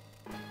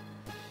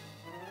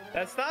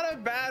 That's not a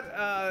bad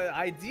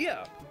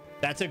idea.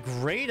 That's a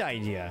great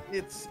idea.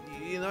 It's,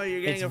 you know,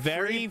 you're getting it's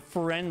very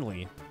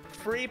friendly.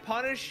 Free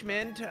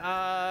punishment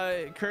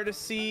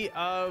courtesy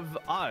of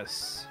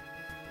us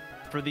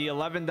for the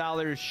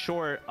 $11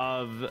 short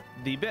of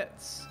the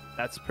bits.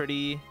 That's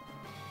pretty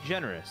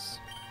generous.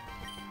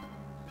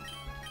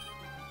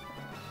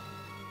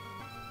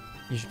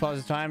 You should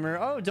pause the timer.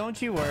 Oh,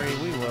 don't you worry,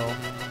 we will.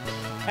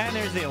 And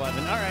there's the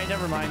 11. All right,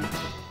 never mind.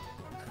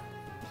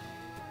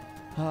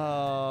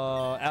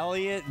 Oh,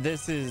 Elliot,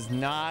 this is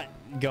not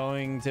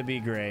going to be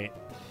great.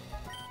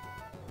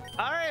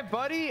 All right,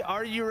 buddy,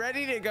 are you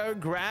ready to go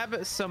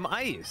grab some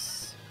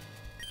ice?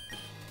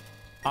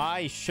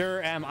 I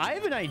sure am. I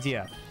have an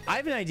idea. I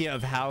have an idea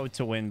of how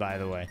to win, by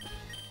the way.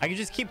 I could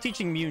just keep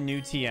teaching Mew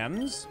new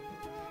TMs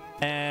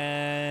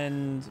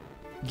and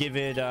give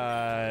it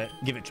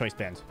choice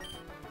bands.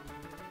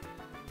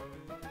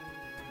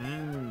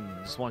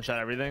 Just one shot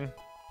everything.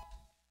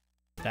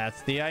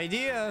 That's the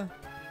idea.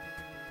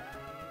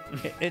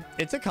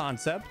 It's a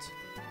concept.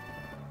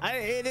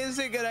 It is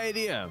a good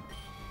idea.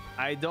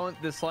 I don't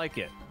dislike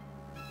it.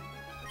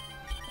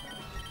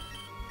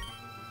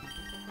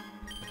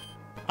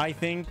 I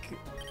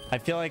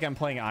feel like I'm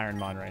playing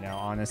Ironmon right now,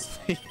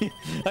 honestly.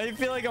 I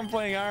feel like I'm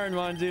playing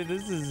Ironmon, dude.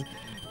 This is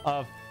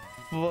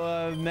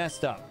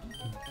messed up.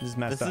 This is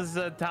messed up. This is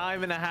a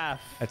time and a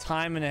half. A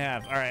time and a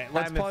half. All right,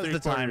 let's pause the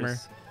timer.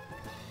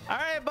 All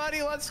right,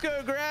 buddy, let's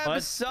go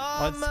grab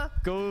some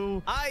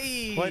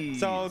ice.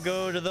 Let's all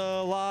go to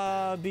the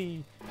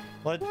lobby.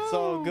 Let's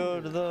all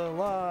go to the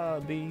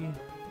lobby.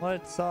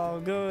 Let's all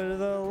go to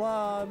the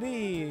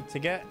lobby to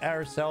get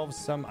ourselves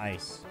some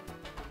ice.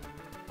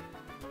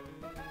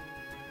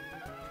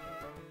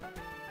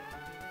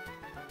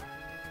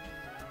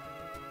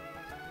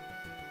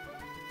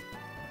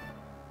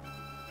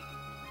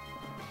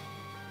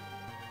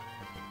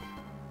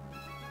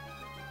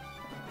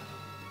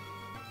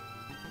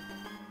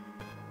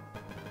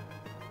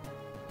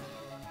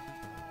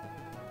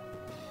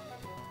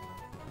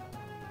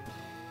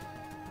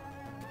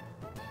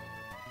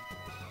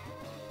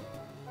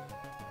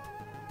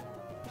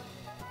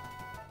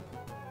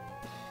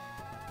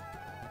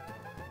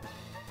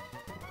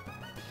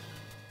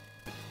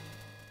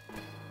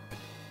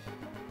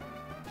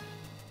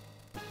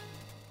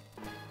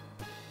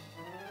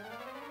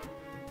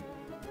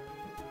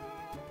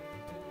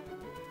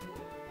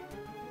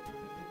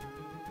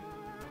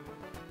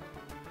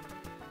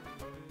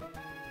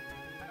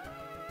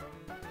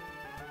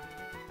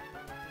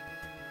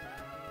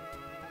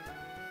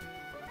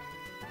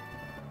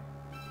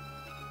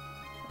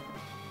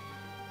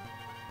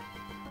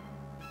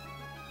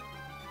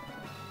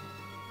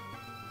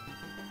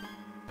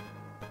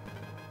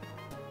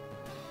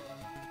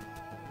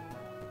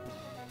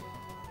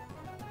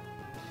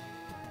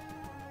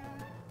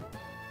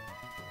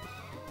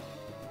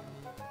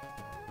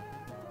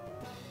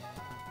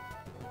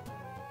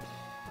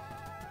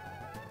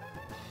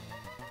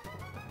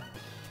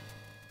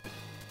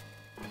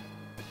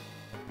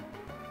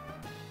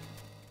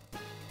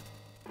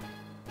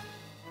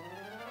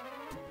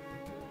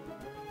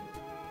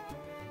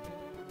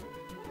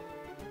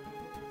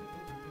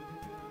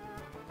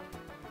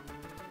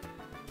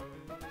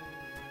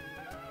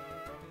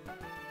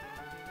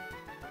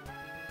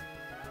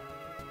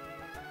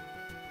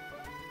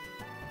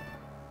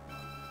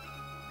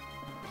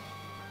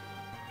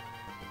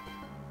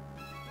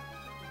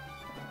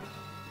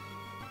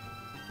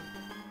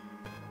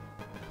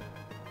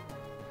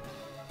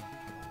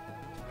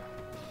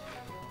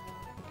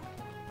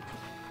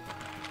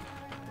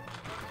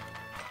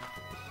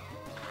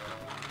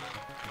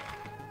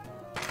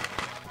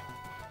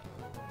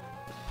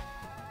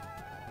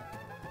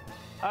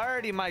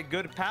 Alrighty, my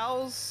good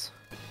pals.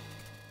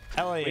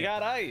 Elliot. We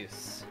got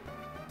ice.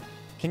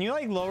 Can you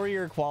like lower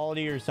your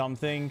quality or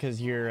something?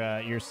 Because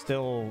you're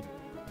still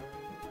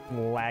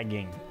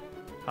lagging.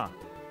 Huh.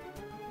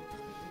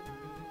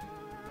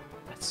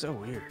 That's so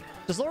weird.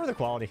 Just lower the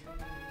quality.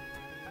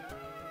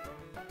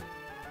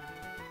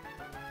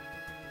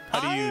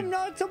 I am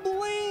not to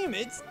blame.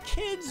 It's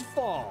kids'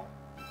 fault.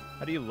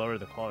 How do you lower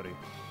the quality?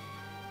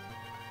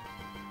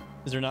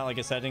 Is there not like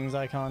a settings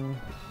icon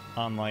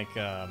on like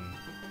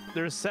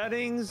There's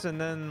settings and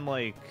then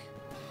like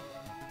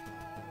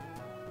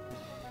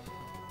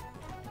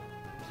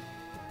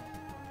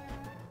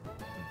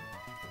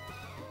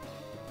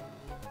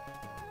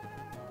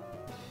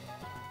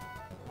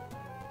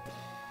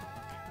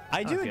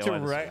I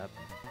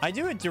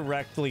do it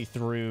directly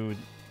through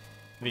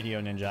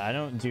Video Ninja. I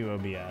don't do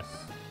OBS.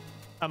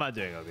 I'm not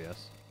doing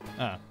OBS.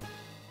 Oh.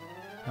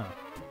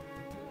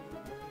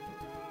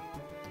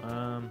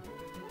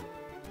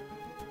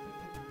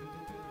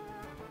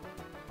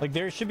 Like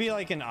there should be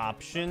like an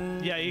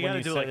option. Yeah, you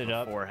gotta do like it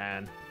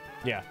beforehand.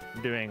 Yeah,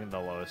 I'm doing the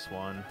lowest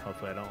one.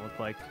 Hopefully I don't look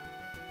like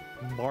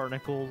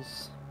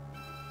barnacles.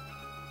 All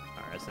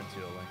right, I sent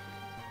you a link.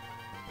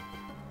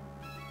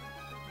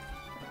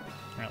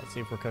 All right, let's see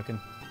if we're cooking.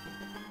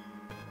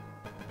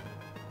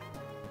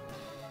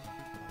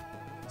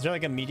 Is there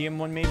like a medium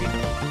one maybe?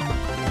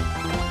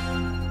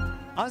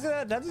 Honestly,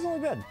 that doesn't look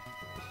bad.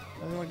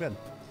 Doesn't look bad.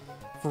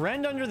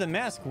 Friend under the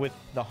mask with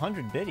the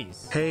 100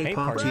 biddies. Hey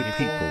party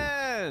people.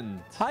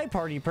 Hi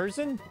party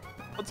person.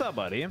 What's up,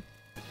 buddy?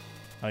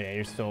 Oh yeah,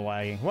 you're still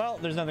lagging. Well,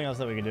 there's nothing else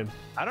that we can do.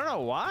 I don't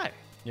know why.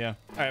 Yeah.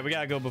 All right, we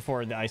gotta go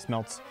before the ice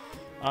melts.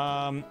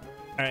 All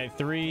right,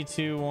 3,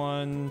 2,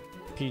 1.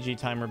 PG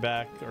timer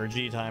back, or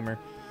G timer.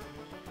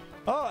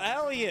 Oh,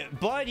 Elliot,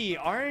 buddy,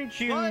 aren't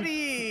you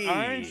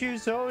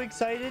so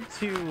excited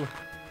to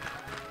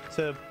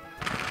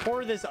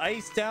pour this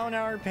ice down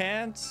our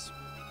pants?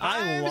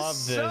 I love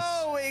this. I'm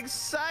so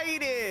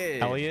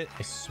excited. Elliot,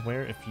 I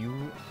swear if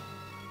you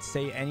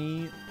say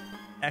any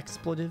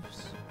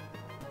expletives.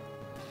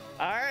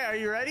 All right, are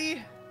you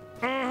ready?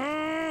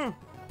 Mm-hmm.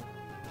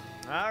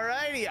 All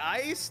righty,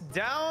 ice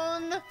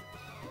down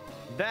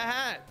the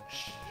hatch.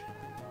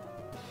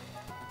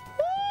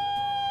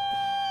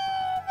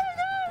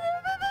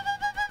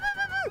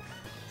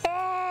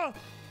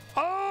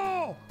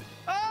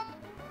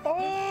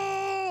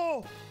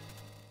 Oh!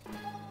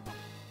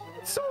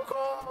 It's so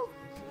cold.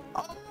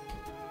 Oh.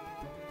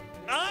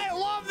 I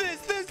love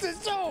this. This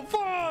is so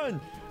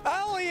fun.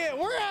 Elliot,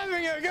 we're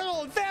having a good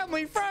old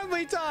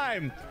family-friendly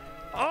time.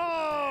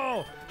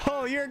 Oh,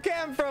 your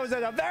cam froze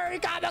at a very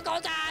comical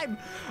time.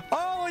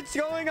 Oh, it's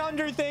going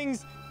under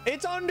things.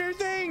 It's under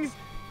things.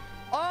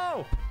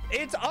 Oh,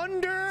 it's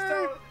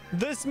under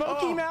the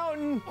Smoky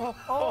Mountain.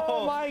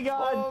 Oh my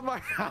God. Oh my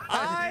God.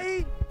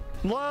 I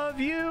love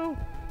you.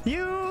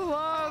 You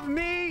love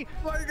me.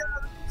 Oh my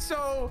God.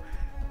 So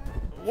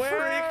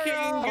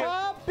freaking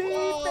happy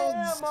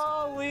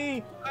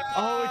family.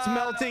 Oh, it's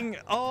melting.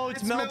 Oh,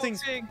 it's melting.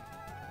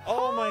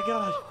 Oh my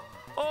God.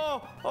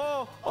 Oh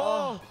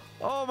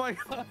my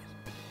God.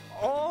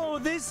 Oh,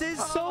 this is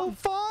so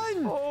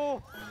fun.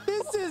 Oh.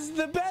 This is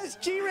the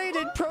best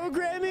G-rated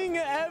programming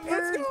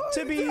ever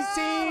to be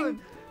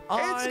seen.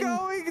 It's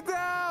going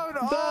down.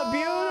 The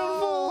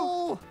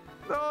beautiful.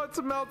 Oh,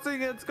 it's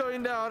melting. It's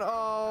going down.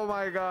 Oh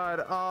my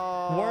God.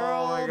 Oh,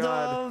 world my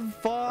God. of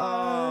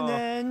fun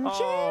and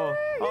cheering.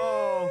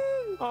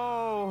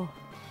 Oh,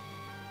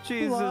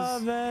 Jesus.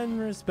 Love and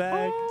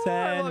respect,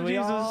 and we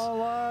all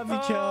love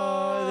each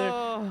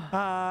other.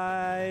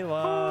 I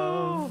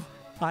love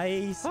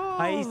ice,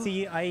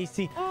 icy.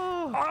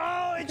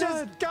 Oh, it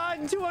just got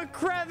into a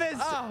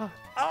crevice.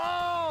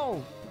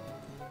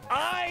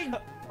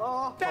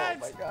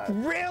 That's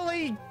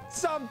really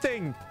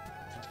something.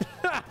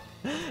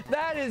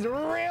 That is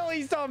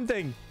really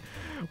something.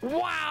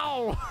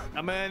 Wow.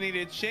 I'm gonna need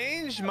to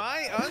change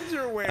my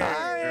underwear.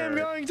 I am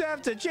going to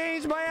have to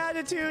change my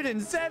attitude in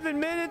 7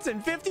 minutes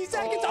and 50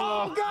 seconds.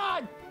 Oh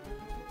God.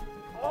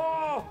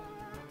 Oh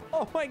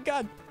my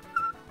God.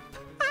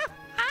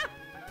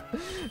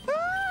 It's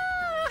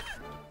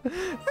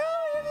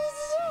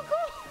so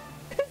cool.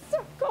 It's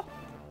so cool.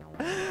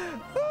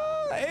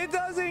 It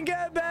doesn't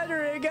get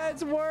better. It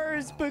gets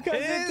worse because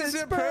it's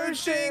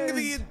approaching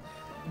the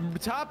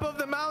top of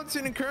the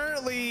mountain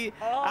currently.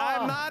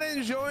 I'm not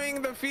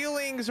enjoying the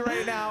feelings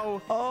right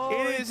now.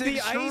 It is the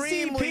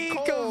icy peak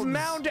cold. of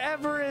Mount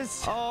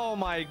Everest. Oh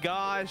my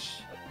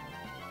gosh.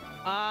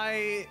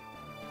 Ice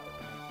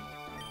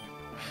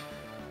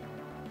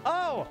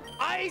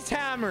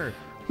hammer.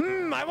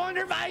 I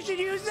wonder if I should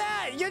use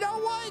that. You know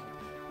what?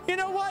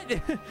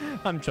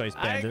 I'm choice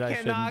banded. I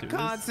cannot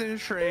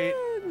concentrate.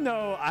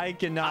 No, I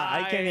cannot.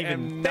 I can't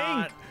even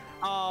think.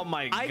 Oh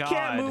my God. I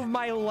can't move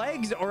my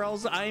legs or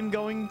else I'm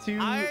going to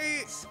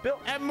spill.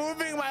 I'm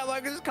moving my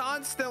legs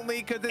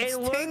constantly because it's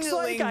tingling looks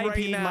like I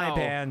peed now. my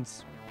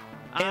pants.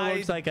 It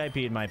looks like I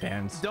peed my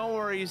pants. Don't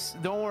worry.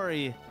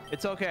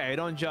 It's okay. I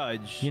don't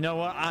judge. You know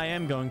what? I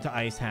am going to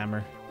ice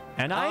hammer.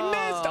 And I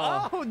missed.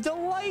 Oh,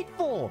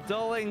 delightful.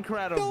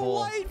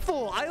 Incredible.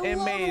 Delightful. I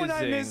love when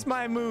I miss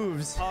my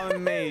moves.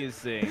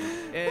 Amazing.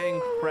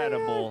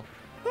 Incredible.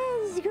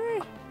 This is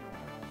great.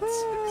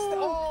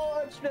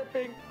 Oh, it's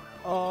dripping.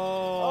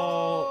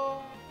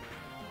 Oh.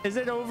 Is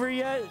it over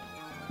yet?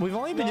 We've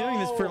only been doing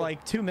this for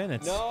like 2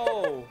 minutes.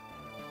 No.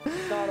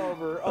 It's not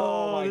over.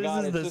 Oh my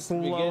God. This is the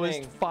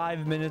slowest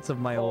 5 minutes of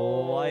my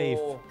life.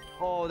 Oh,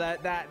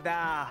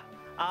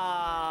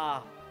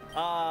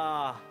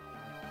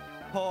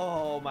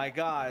 oh my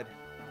God.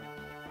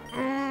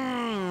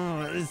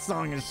 This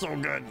song is so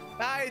good.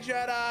 Hi,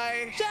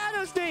 Jedi.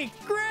 Shadow Snake,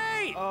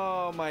 great.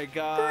 Oh my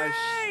gosh.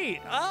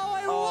 Great. Oh,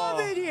 I love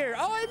it here.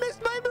 Oh, I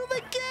missed my move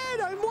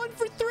again. I'm 1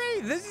 for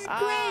 3. This is great.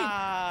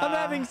 I'm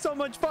having so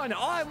much fun. Oh,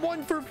 I'm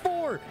 1 for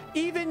 4.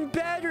 Even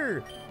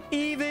better.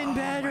 Even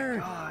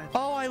better.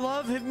 Oh, I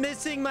love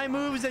missing my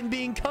moves and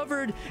being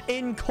covered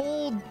in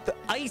cold,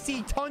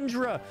 icy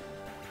tundra.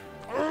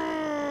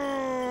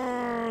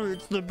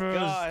 It's the best.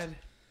 God.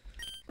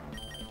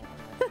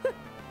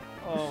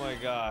 Oh my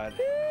God.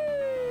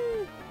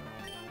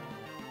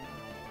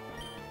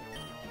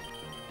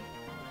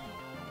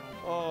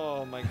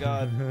 Oh my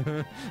God.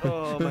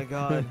 Oh my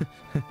God.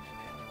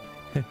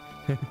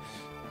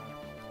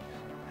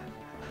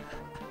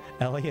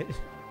 Elliot.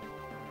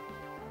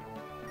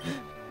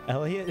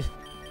 Elliot.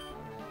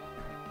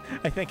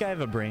 I think I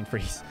have a brain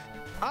freeze.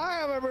 I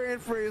have a brain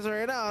freeze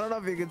right now. I don't know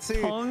if you can see.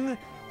 Tongue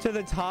to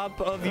the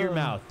top of your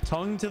mouth.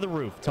 Tongue to the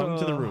roof. Tongue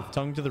to the roof.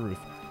 Tongue to the roof.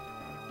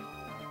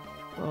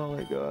 Oh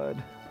my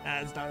God.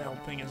 That's not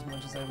helping as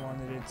much as I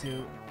wanted it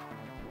to.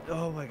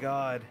 Oh my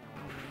God.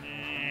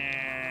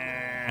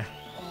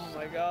 Oh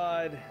my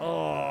God. Oh.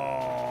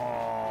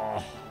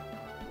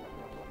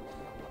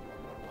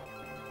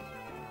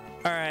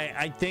 All right,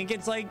 I think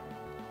it's like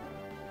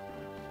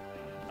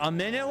a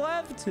minute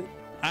left.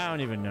 I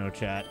don't even know,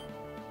 chat.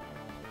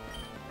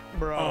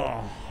 Bro.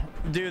 Oh.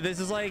 Dude, this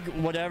is like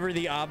whatever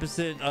the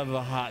opposite of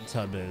a hot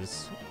tub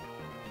is.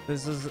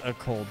 This is a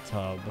cold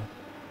tub.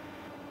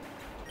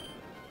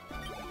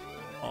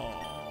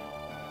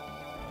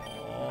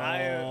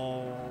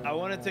 I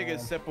want to take a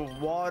sip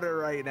of water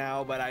right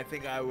now, but I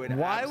think I would.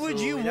 Why would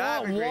you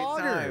want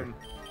water? Time.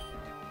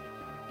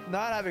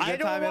 Not have a good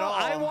time at all.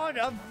 I want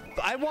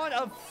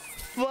a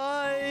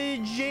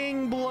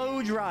fudging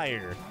blow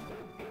dryer,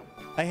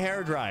 a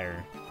hair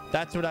dryer.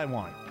 That's what I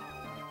want.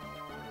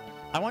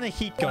 I want a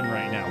heat gun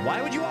right now.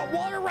 Why would you want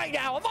water right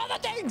now? Of all the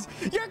things,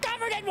 you're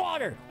covered in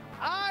water.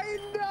 I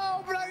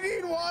know, but I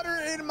need water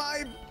in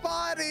my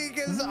body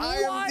because I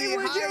am dehydrated. Why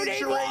would you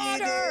need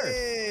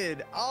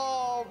water?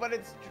 Oh, but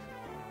it's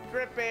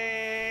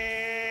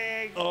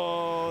dripping.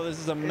 Oh, this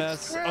is a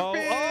mess. Oh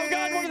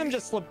God, one of them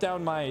just slipped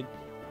down my...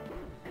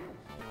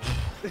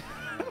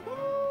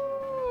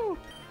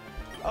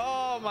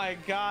 Oh my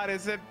God,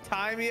 is it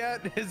time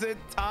yet? Is it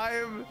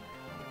time?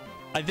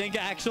 I think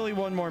actually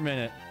 1 more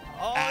minute.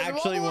 Oh,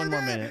 actually, one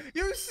more minute.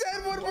 You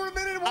said 1 more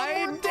minute.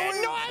 I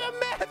didn't know how to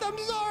math. I'm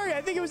sorry.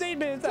 I think it was 8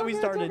 minutes that we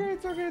started.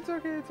 It's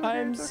okay.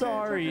 I'm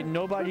sorry.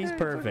 Nobody's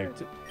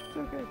perfect. It's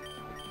okay.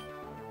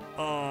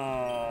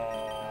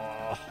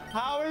 Oh.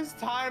 How is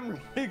time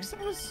running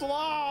so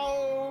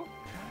slow?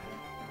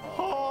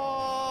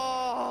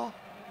 Oh.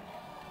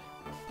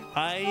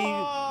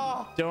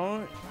 I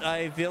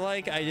feel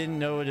like I didn't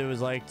know what it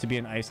was like to be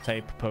an ice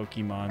type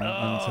Pokemon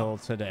until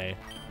today.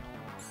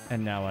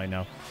 And now I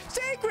know.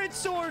 Sacred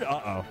Sword!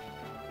 Uh-oh.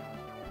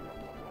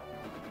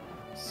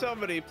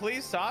 Somebody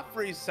please soft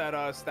reset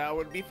us. That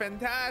would be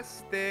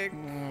fantastic.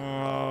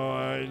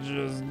 Oh,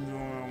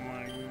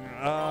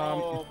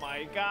 oh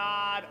my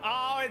God.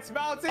 Oh, it's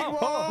melting more.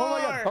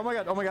 Oh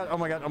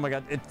my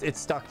God. It's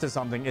stuck to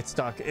something. It's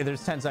stuck.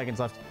 There's 10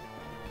 seconds left.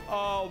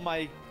 Oh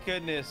my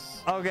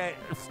goodness. Okay.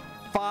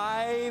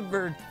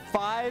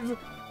 5,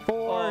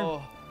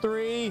 4,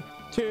 3,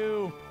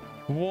 2,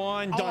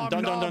 1. Done.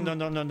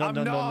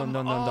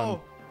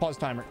 Pause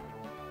timer.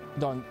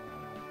 Done.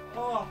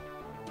 Oh.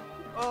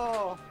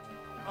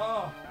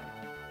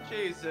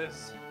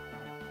 Jesus.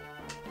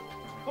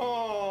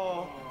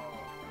 Oh.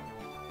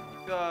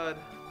 God.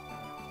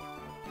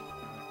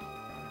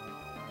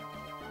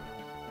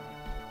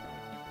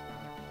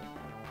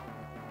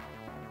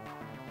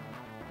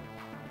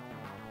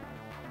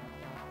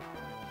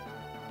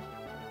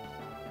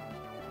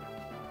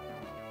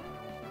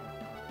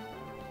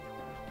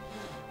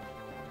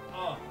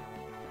 Oh,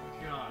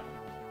 God.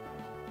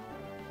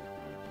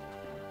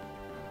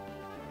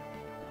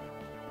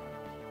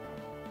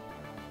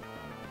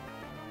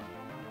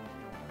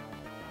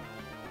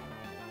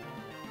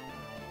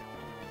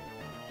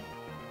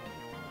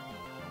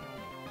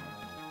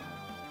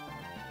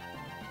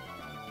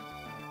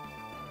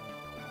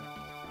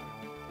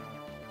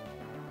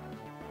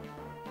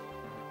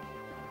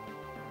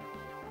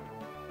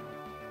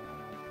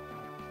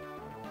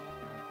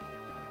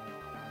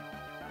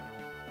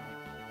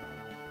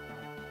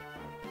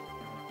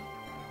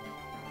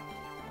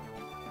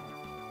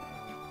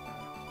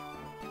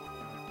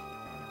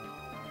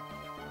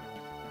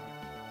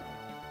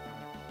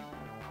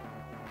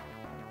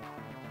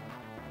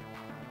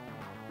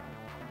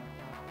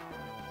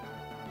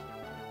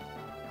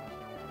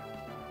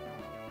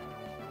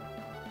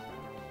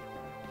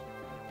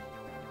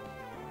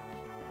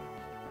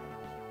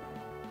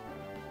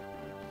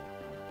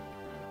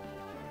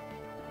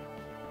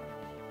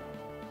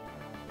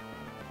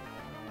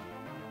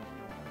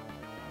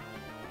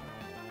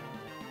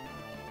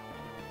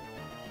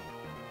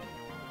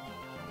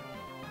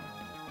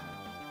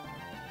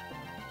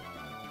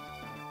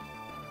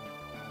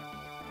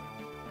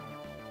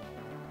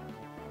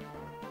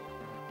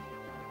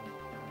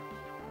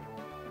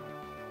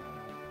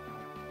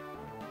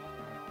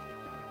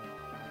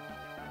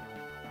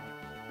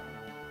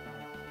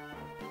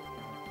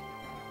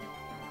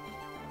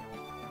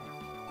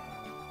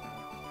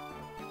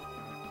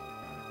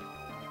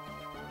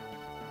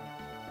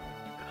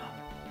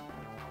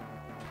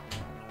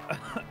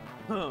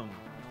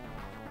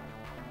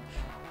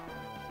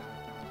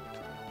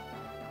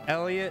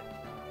 Elliot.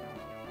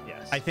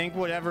 Yes. I think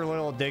whatever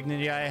little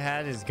dignity I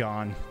had is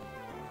gone.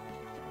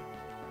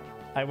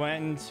 I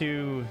went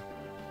into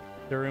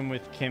the room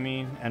with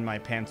Kimmy and my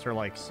pants are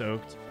like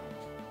soaked.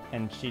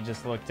 And she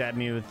just looked at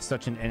me with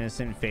such an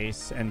innocent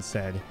face and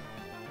said,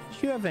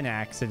 "Did you have an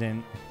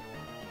accident?"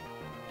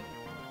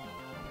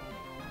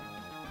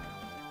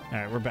 All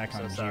right, we're back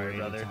on the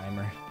G-rated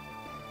timer.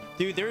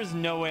 Dude, there is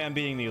no way I'm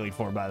beating the Elite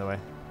Four, by the way.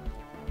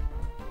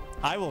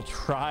 I will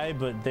try,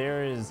 but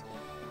there is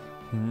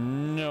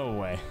no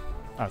way.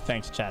 Oh,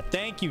 thanks, chat.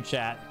 Thank you,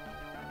 chat.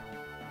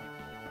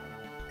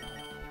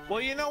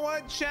 Well, you know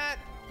what, chat?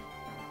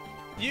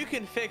 You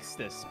can fix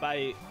this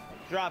by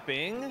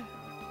dropping...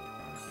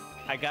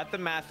 I got the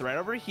math right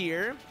over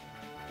here.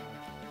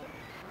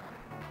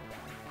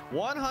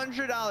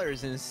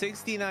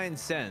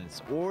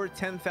 $100.69 or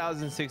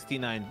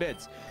 10,069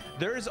 bits.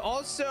 There's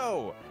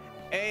also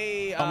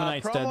a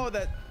promo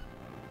that...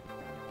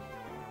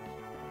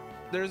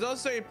 There's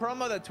also a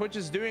promo that Twitch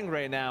is doing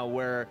right now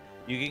where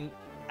you can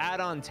add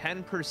on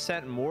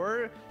 10%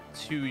 more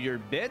to your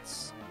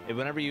bits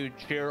whenever you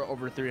cheer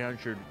over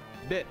 300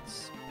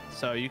 bits.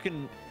 So you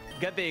can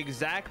get the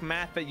exact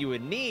math that you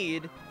would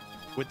need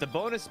with the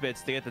bonus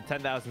bits to get to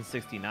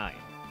 10,069.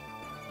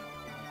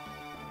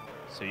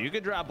 So you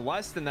could drop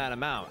less than that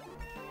amount.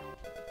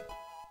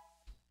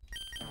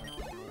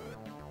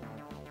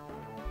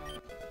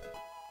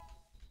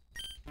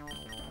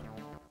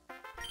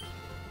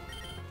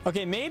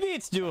 Okay, maybe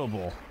it's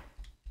doable.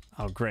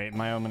 Oh, great.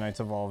 My Omanite's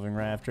evolving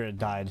right after it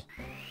died.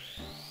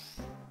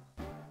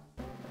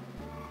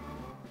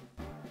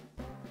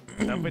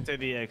 Don't we take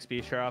the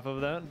EXP share off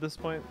of that at this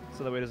point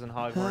so that way it doesn't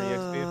hog more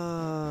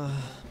EXP?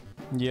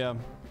 Yeah.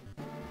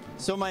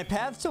 So my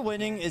path to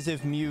winning is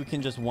if Mew can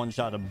just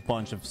one-shot a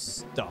bunch of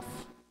stuff.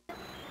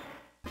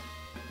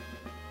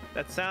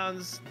 That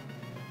sounds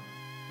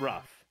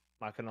rough.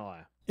 Not gonna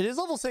lie. It is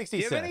level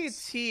 66. Do you have any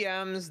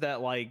TMs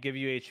that like give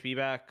you HP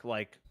back,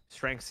 like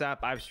Strength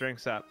Sap? I have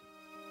Strength Sap.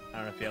 I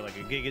don't know if you have like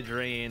a Giga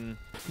Drain.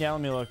 Yeah,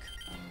 let me look.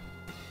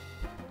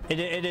 It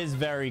is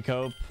very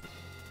cope.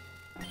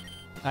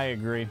 I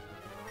agree.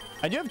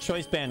 I do have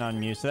Choice Band on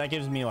Mew, so that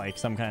gives me like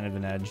some kind of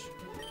an edge.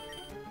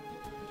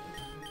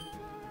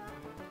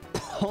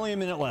 Only a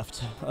minute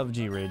left of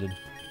G-rated.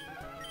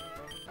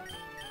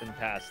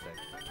 Fantastic.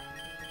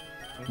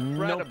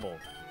 Incredible. Nope.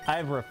 I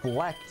have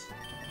Reflect.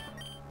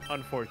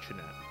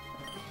 Unfortunate.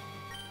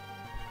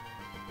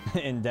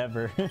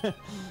 Endeavor.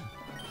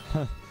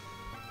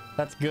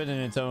 That's good in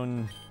its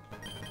own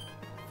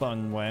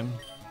fun way.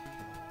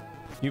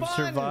 You've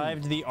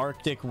survived the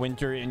Arctic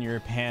winter in your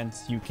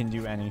pants. You can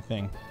do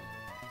anything.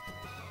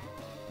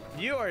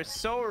 You are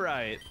so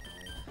right.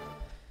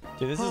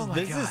 Dude,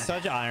 this is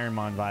such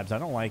Ironmon vibes. I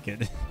don't like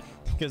it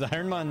because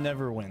Ironmon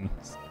never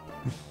wins.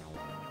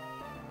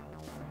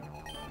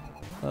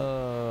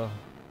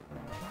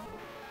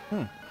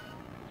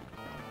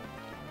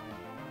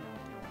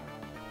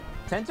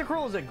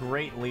 Tentacruel is a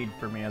great lead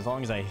for me as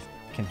long as I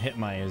can hit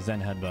my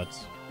Zen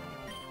headbutts.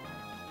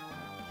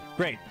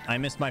 Great. I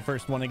missed my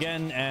first one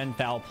again and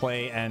foul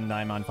play and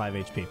I'm on 5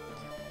 HP.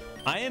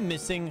 I am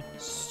missing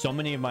so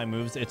many of my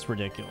moves. It's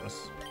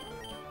ridiculous.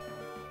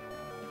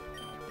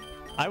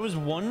 I was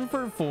 1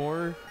 for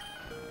 4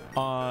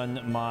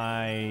 on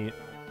my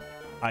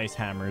ice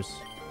hammers.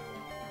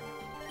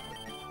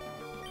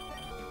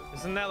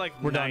 Isn't that like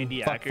we're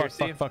 90 done.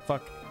 accuracy?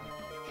 Fuck.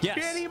 Yes.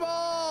 Shitty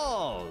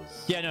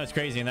balls! Yeah, no, it's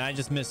crazy. And I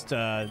just missed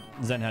Zen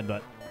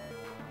headbutt.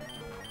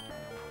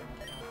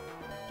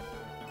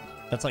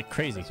 That's like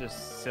crazy. It's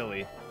just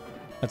silly.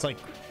 That's like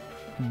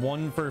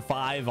 1 for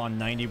 5 on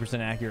 90%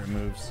 accurate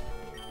moves.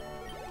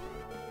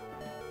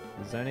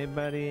 Does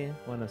anybody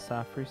want a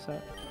soft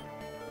reset?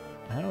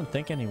 I don't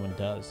think anyone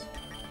does.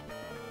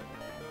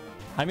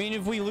 I mean,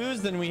 if we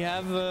lose, then we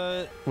have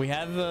a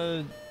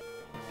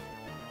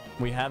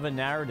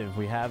narrative.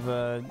 We have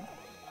a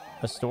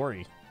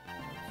story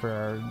for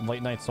our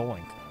late night Soul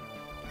Link.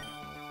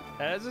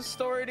 Has a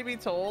story to be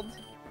told.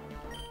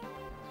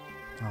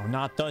 Oh,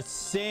 not the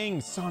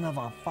sing, son of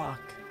a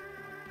fuck.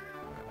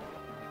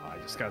 Oh, I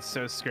just got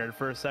so scared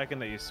for a second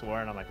that you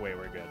swore, and I'm like, wait,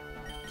 we're good.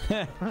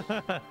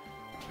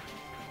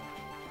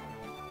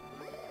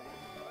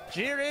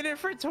 G-rated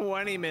for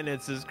 20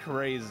 minutes is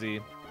crazy.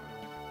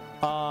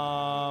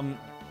 No,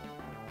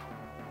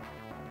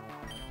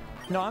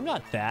 I'm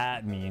not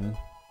that mean.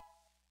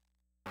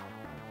 What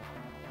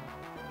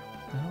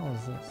the hell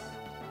is this?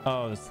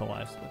 Oh, this is the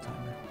live split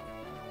timer.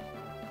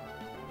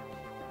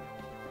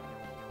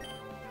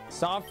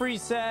 Soft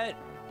reset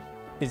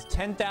is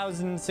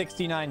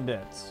 10,069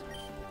 bits.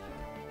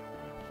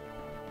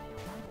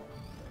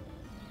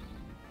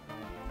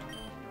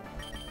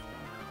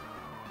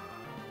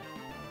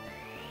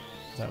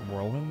 Is that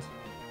Whirlwind?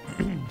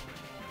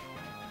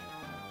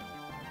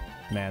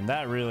 Man,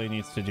 that really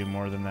needs to do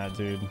more than that,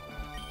 dude.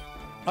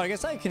 Oh, I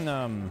guess I can,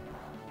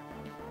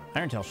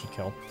 Iron Tail should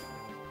kill.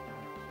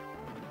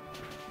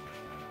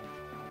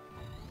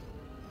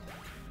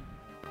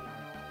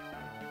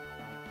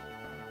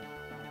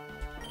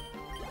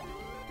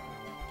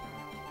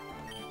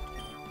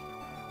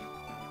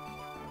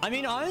 I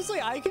mean,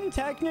 honestly, I can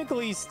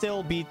technically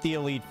still beat the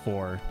Elite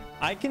Four.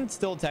 I can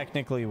still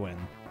technically win.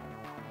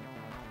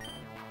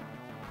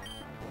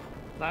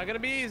 Not gonna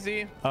be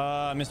easy.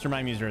 Mr.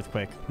 Mime's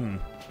Earthquake.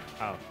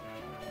 Oh.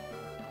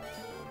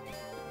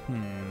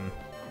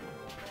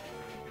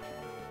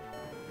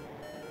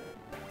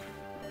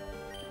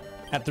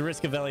 At the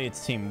risk of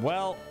Elliot's team.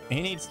 Well,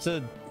 he needs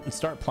to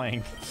start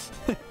playing.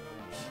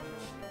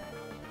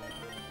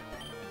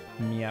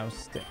 Meow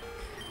stick.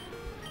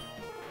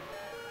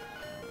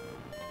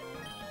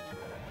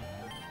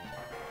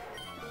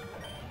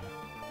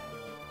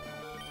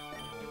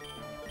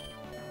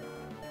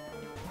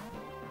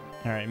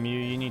 All right, Mew,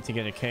 you need to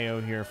get a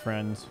KO here,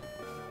 friends.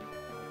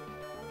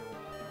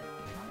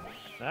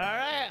 All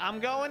right, I'm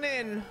going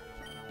in.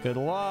 Good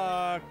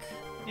luck.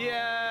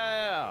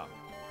 Yeah.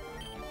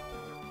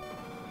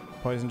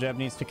 Poison Jab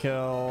needs to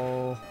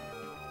kill.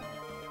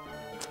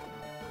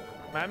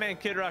 My man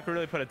Kid Rock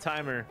really put a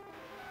timer.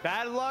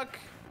 Bad luck.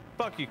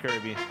 Fuck you,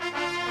 Kirby.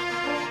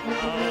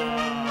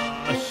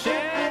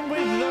 Shan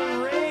with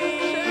the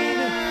raid.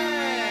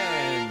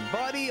 Shan,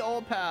 buddy,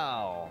 old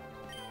pal.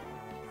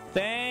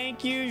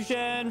 Thank you,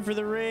 Shen, for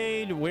the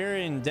raid. We're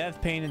in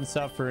death, pain, and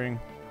suffering.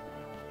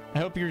 I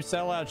hope your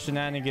sellout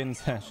shenanigans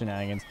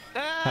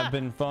have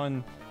been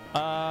fun.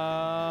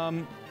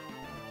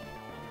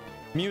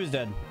 Mew is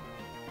dead.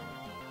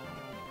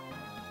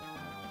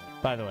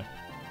 By the way.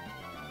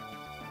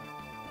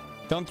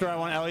 Don't throw. I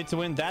want Elliot to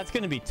win. That's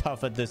going to be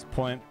tough at this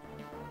point.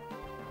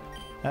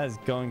 That is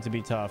going to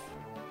be tough.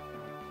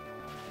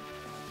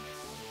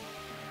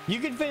 You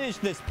can finish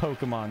this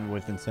Pokemon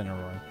with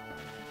Incineroar.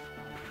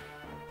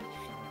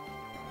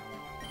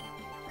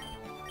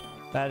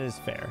 That is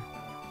fair.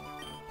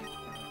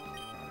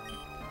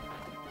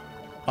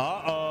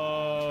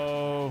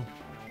 Uh-oh.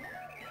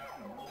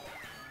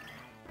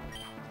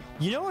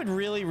 You know what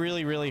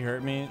really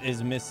hurt me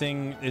is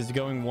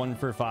going 1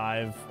 for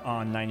 5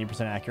 on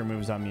 90% accurate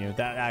moves on Mew.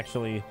 That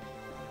actually,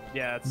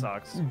 yeah, it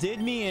sucks. Did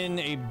me in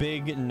a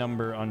big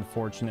number,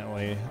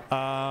 unfortunately.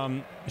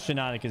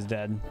 Shiinotic is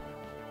dead.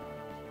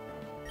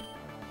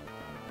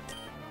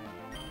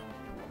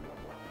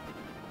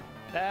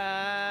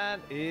 That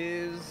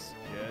is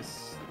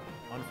just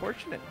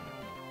unfortunate.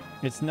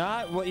 It's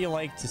not what you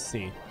like to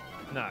see.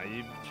 No,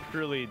 you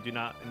truly do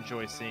not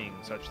enjoy seeing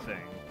such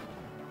thing.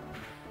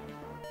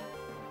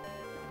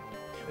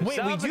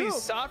 Wait, we do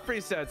soft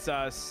resets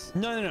us.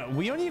 No.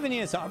 We don't even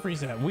need a soft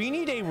reset. We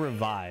need a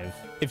revive.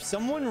 If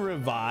someone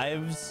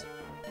revives,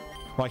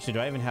 well, actually, do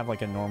I even have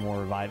like a normal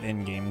revive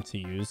in game to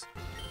use?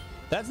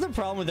 That's the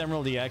problem with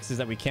Emerald EX is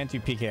that we can't do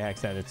PK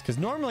hex edits. Because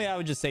normally I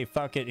would just say,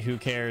 fuck it, who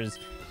cares?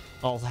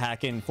 I'll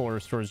hack in full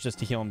restores just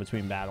to heal in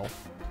between battle.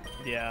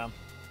 Yeah.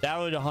 That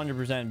would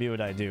 100% be what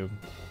I do.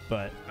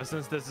 But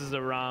since this is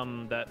a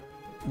ROM that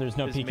there's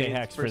no PK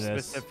hex for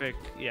this. Specific,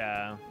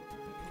 yeah.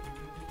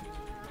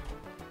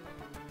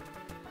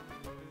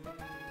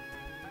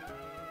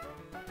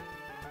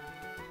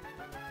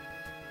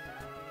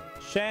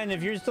 Shen,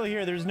 if you're still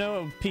here, there's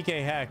no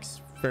PK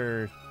hex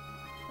for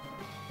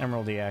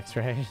Emerald EX,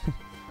 right?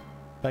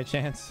 By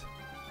chance.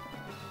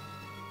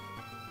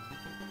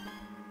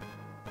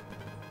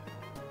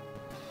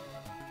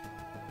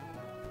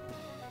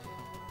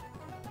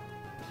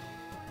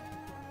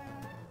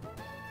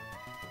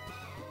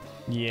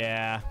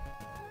 Yeah,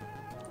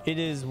 it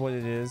is what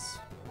it is.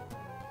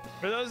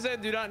 For those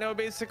that do not know,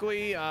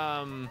 basically,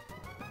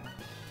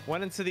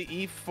 went into the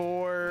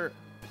E4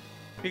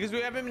 because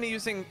we haven't been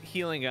using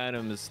healing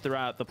items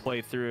throughout the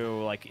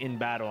playthrough, like in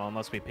battle,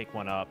 unless we pick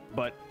one up.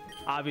 But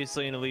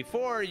obviously, in Elite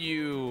Four,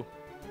 you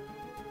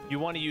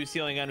want to use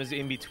healing items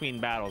in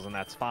between battles, and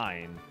that's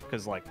fine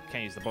because like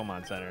can't use the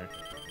Pokemon Center.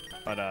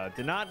 But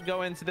did not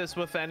go into this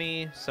with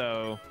any,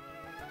 so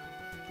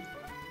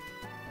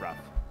rough.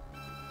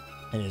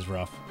 It is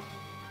rough.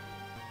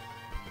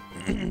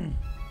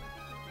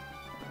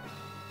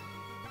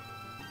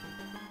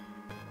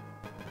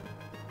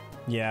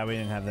 Yeah, we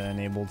didn't have that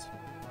enabled.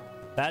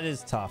 That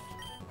is tough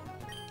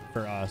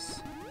for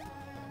us.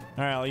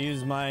 All right, I'll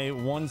use my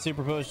 1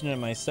 super potion and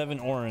my 7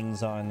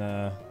 orans on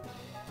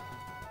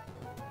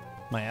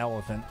my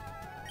elephant.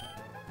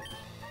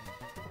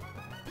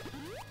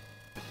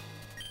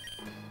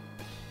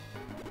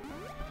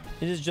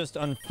 It is just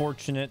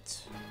unfortunate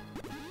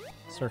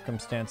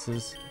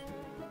circumstances.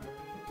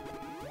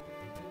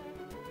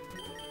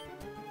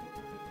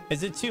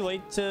 Is it too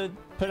late to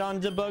put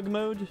on debug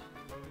mode?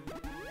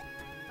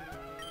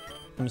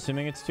 I'm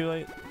assuming it's too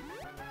late.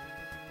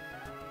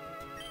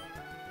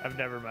 I've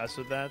never messed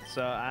with that,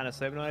 so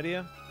honestly, I have no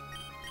idea.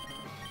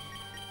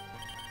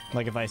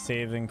 Like if I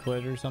save and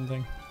quit or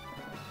something?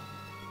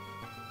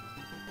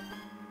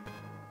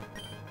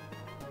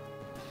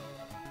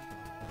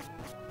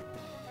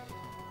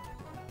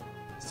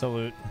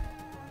 Salute.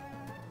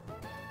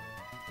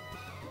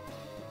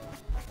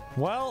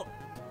 Well,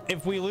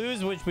 if we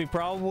lose, which we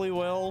probably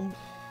will,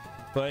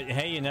 but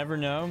hey, you never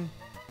know.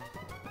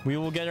 We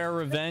will get our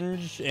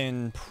revenge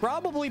in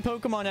probably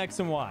Pokemon X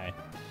and Y.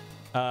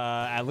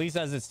 At least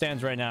as it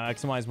stands right now,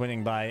 X and Y is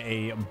winning by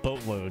a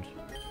boatload.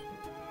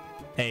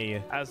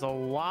 Has a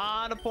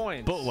lot of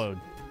points. Boatload.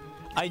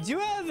 I do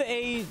have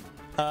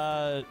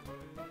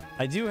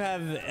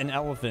an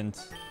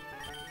elephant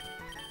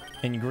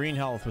in green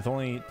health with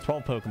only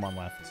 12 Pokemon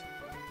left.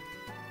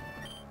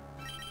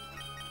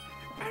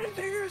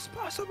 Anything is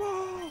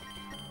possible.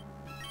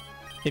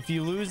 If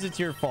you lose, it's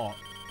your fault.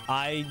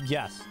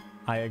 Yes,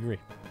 I agree.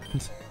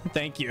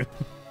 Thank you.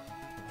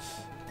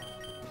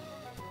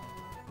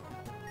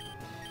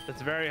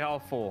 That's very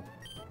helpful.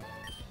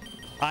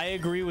 I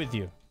agree with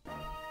you.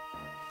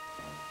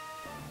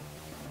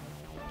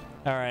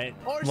 All right.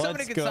 Or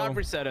somebody can stop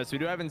reset us. We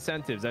do have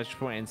incentives. I should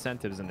put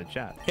incentives in the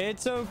chat.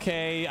 It's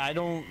okay. I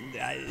don't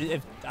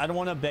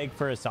want to beg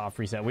for a soft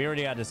reset. We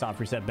already had a soft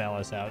reset bail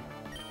us out.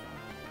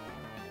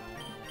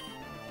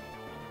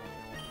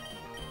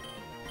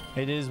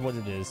 It is what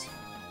it is.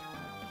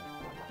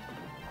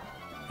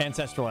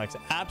 Ancestral X.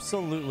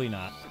 Absolutely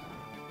not.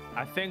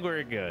 I think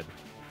we're good.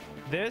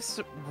 This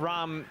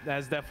ROM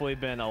has definitely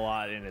been a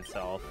lot in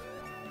itself.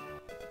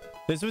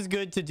 This was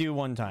good to do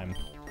one time.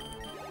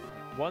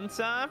 One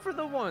time for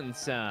the one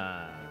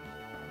time.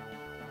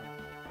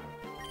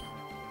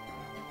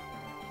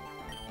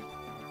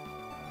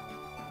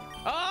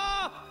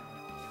 Oh!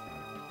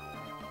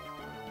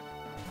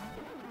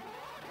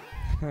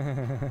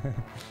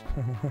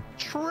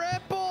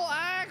 Triple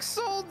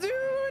axle,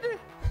 dude!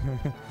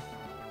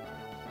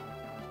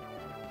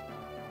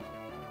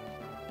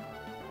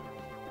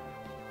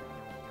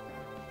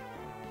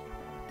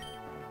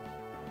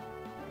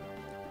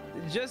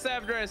 Just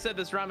after I said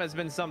this ROM has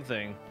been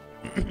something.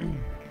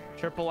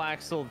 Triple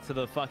axle to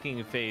the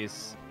fucking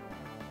face.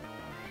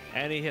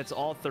 And he hits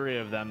all three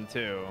of them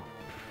too.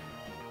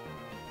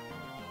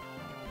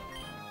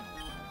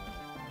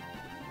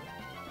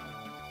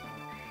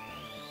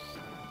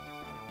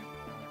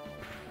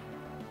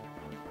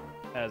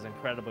 That is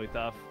incredibly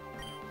tough.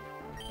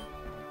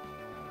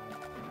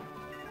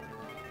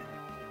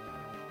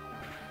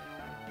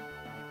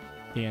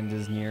 The end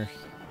is near.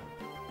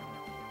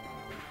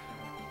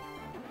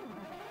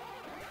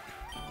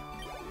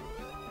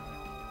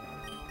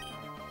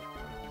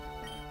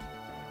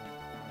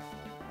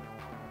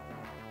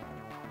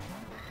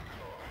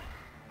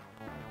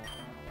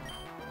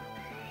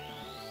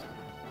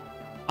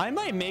 I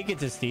might make it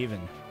to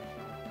Steven.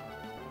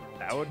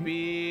 That'd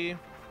be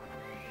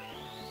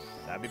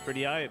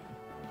pretty hype.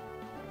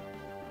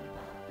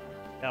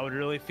 That would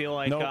really feel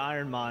like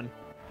Iron Man.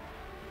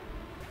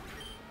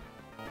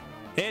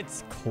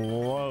 It's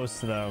close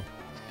though.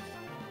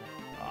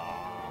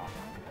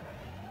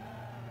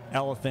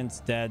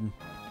 Elephant's dead.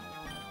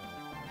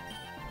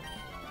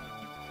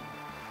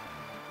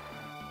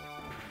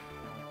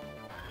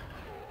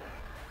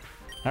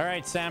 All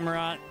right,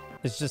 Samurott.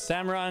 It's just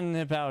Samurott and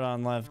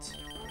Hippowdon left.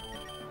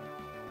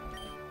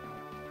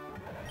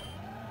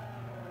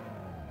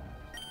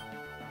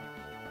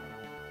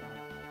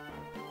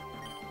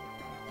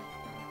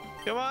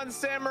 Come on,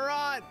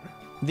 Samurott!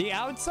 The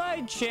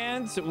outside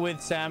chance with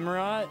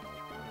Samurott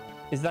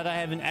is that I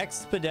have an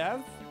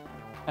Expedev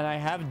and I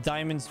have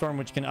Diamond Storm,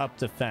 which can up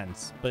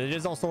defense, but it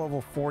is also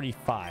level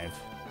 45.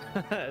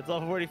 It's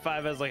level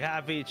 45, has like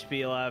half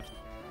HP left.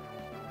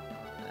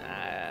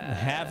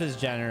 Half is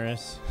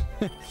generous.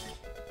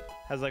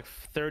 Has like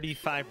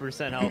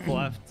 35% health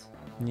left.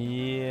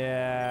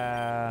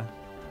 Yeah.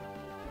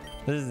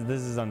 This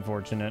is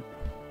unfortunate.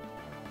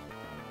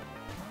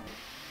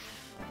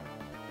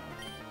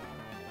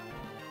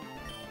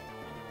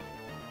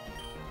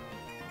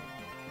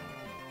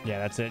 Yeah,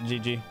 that's it.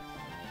 GG.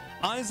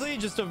 Honestly,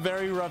 just a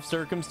very rough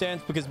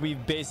circumstance because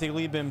we've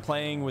basically been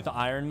playing with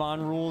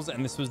Ironmon rules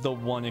and this was the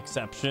one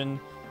exception.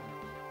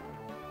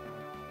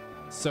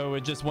 So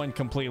it just went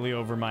completely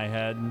over my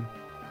head.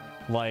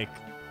 Like,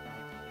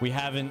 we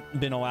haven't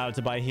been allowed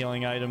to buy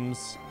healing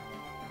items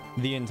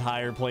the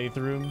entire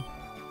playthrough.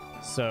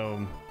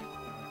 So,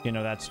 you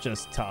know, that's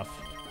just tough.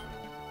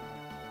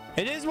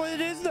 It is what it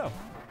is, though.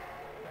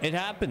 It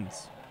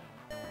happens.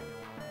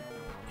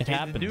 It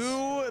happens.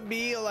 Do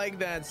be like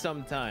that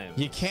sometimes.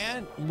 You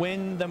can't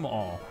win them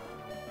all.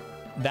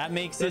 That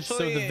makes it so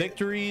the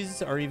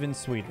victories are even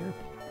sweeter.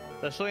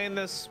 Especially in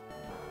this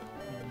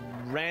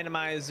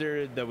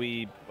randomizer that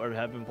we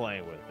have been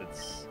playing with.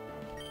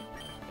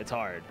 It's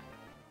hard.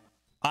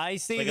 I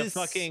see like this a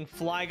fucking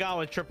Flygon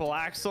with triple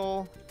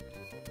axle.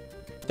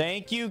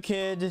 Thank you,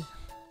 kid.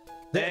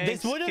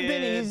 This would have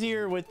been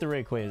easier with the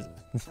Rayquaza.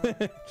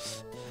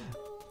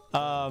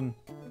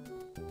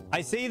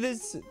 I say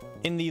this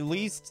in the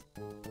least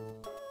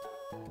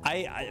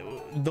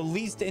the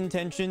least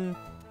intention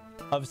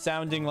of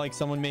sounding like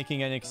someone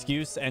making an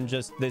excuse and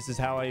just this is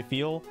how I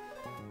feel.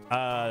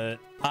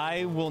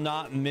 I will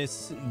not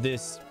miss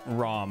this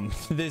ROM.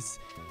 This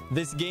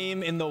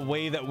game in the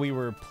way that we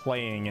were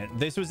playing it.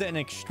 This was an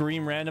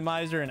extreme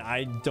randomizer and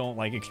I don't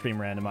like extreme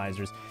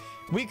randomizers.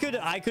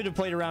 I could have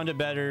played around it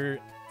better.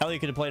 Elliot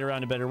could have played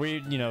around it better.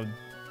 We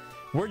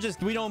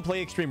don't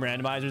play extreme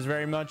randomizers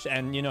very much,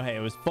 and you know, hey, it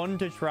was fun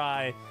to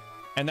try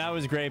and that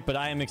was great, but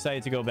I am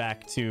excited to go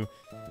back to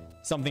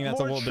something that's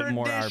a little bit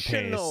more our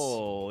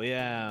pace.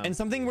 Yeah. And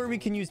something where we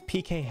can use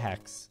PK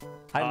Hex.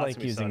 I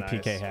like using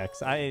PK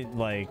Hex.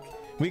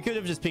 We could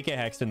have just PK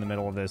Hexed in the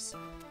middle of this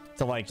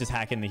to like just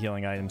hack in the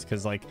healing items,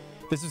 because like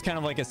this is kind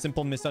of like a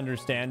simple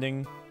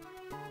misunderstanding.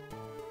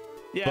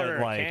 Yeah, but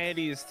rare like,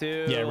 candies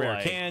too. Yeah,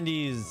 rare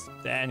candies,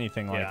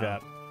 anything like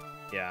that.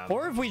 Yeah.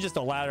 Or if we just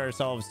allowed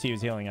ourselves to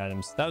use healing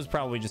items. That was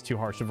probably just too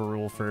harsh of a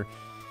rule for...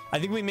 I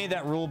think we made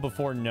that rule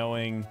before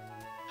knowing...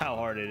 how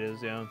hard it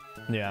is, yeah.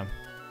 Yeah.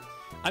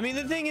 I mean,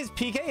 the thing is,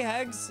 PK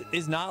Hex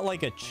is not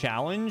like a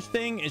challenge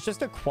thing. It's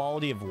just a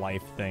quality of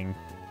life thing.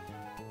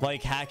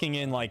 Like hacking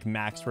in like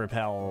max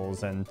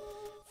repels and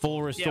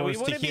full restores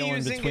to heal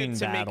in between battles.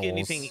 To make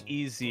anything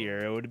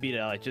easier. It would be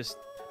to like just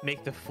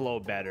make the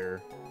flow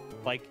better.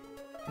 Like...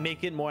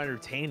 make it more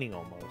entertaining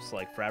almost,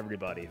 like for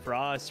everybody, for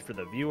us, for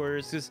the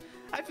viewers, because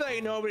I feel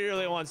like nobody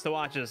really wants to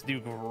watch us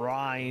do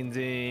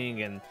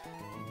grinding and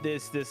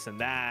this and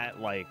that.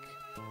 Like,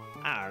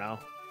 I don't know,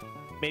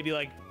 maybe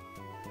like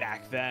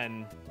back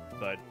then,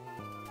 but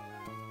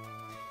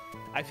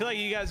I feel like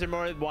you guys are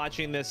more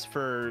watching this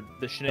for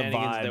the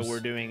shenanigans that we're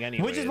doing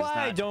anyway. Which is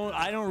why I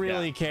don't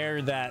really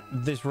care that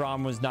this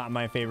ROM was not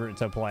my favorite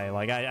to play.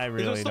 Like I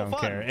really don't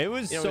care. It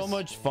was so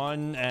much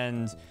fun,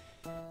 and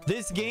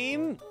this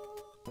game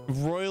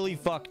royally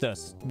fucked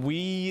us.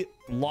 We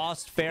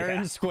lost fair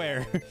and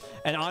square,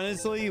 and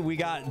honestly we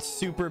got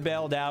super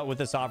bailed out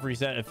with a soft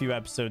reset a few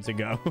episodes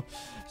ago.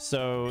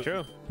 So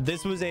true.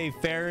 This was a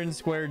fair and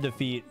square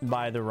defeat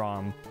by the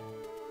ROM,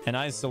 and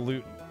I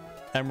salute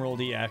Emerald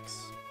EX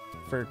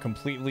for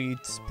completely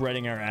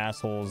spreading our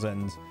assholes.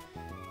 And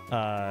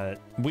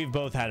we've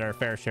both had our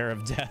fair share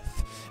of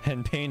death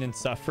and pain and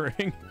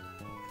suffering.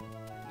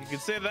 You could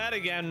say that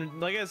again.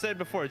 Like I said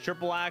before,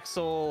 triple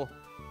axle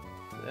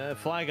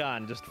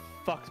Flygon just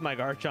fucked my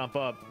Garchomp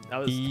up. I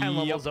was 10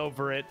 levels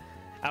over it.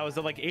 I was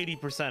at like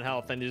 80%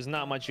 health, and there's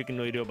not much you can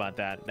really do about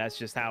that. That's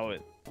just how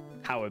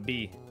it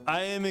be.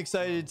 I am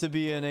excited to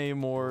be in a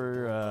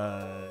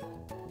more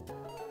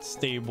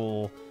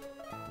stable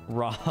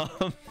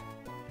ROM.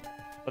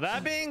 Well,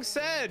 that being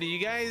said, you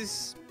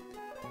guys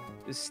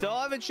still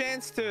have a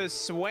chance to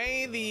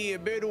sway the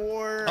bid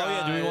war. Oh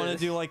yeah, do we want to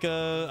do like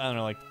a, I don't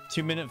know, like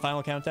 2-minute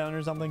final countdown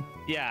or something?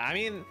 Yeah, I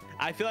mean,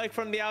 I feel like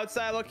from the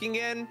outside looking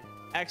in,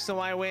 X and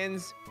Y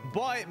wins,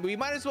 but we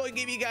might as well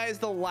give you guys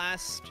the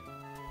last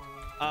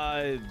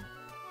hoorah,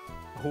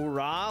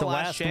 the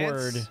last chance.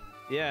 word.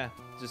 Yeah,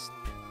 just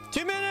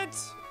 2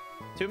 minutes.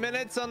 2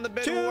 minutes on the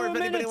bid war. If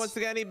anybody wants to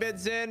get any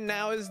bids in,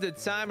 now is the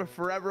time to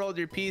forever hold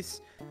your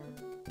peace.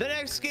 The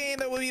next game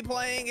that we'll be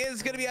playing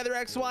is going to be either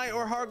XY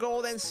or Heart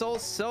Gold and Soul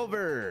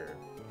Silver.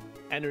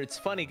 And it's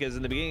funny because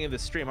in the beginning of the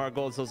stream, Heart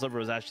Gold and Soul Silver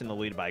was actually in the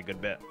lead by a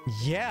good bit.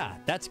 Yeah,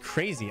 that's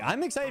crazy.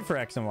 I'm excited for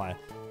X and Y.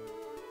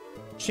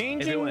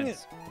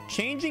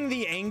 Changing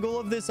the angle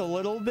of this a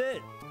little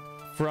bit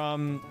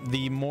from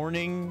the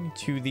morning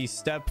to the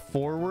step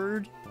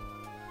forward.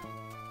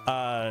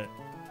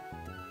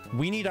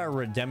 We need our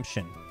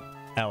redemption,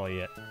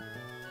 Elliot.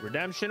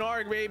 Redemption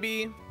arc,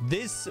 baby.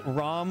 This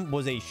ROM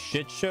was a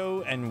shit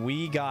show, and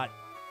we got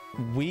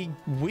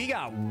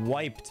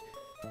wiped.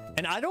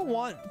 And I don't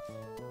want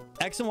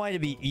X and Y to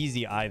be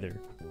easy either,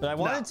 but I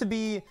want it to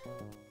be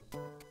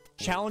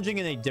challenging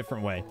in a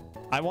different way.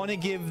 I want to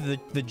give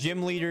the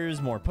gym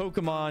leaders more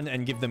Pokemon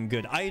and give them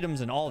good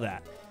items and all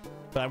that,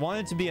 but I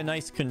want it to be a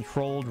nice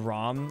controlled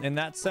ROM in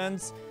that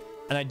sense,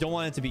 and I don't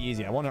want it to be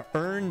easy. I want to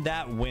earn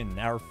that win,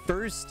 our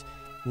first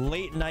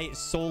late night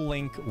Soul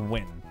Link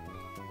win.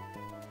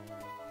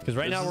 Because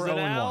right now we're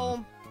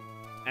 0-1.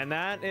 And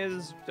that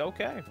is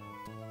okay.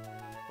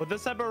 With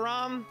this type of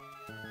ROM,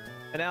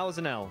 an L is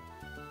an L.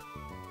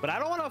 But I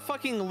don't want to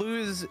fucking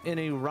lose in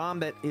a ROM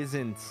that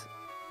isn't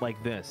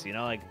like this, you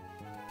know? Like,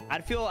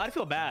 I'd feel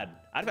bad.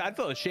 I'd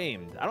feel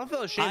ashamed. I don't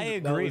feel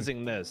ashamed of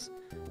losing this.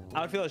 I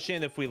would feel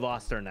ashamed if we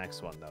lost our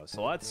next one, though.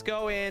 So let's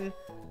go in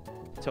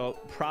to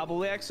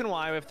probably X and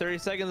Y. We have 30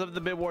 seconds of the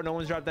bid war. No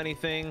one's dropped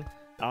anything.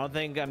 I don't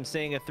think I'm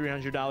seeing a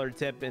 $300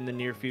 tip in the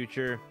near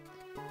future.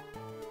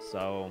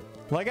 So,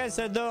 like I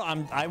said, though,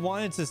 I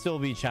want it to still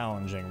be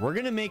challenging. We're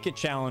going to make it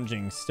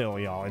challenging still,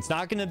 y'all. It's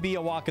not going to be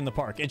a walk in the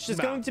park. It's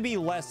just going to be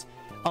less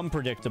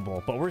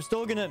unpredictable. But we're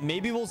still going to,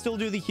 maybe we'll still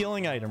do the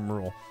healing item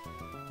rule.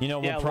 You know,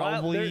 we'll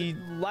probably...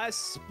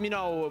 less, you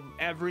know,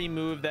 every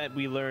move that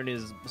we learn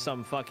is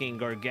some fucking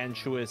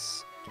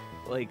gargantuous,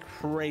 like,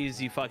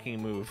 crazy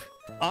fucking move.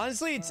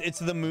 Honestly, it's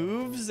the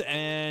moves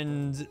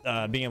and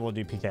being able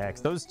to do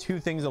PKX. Those two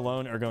things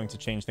alone are going to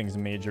change things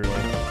majorly.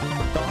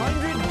 The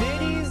 100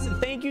 biddies,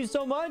 thank you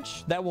so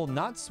much. That will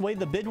not sway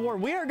the bid war.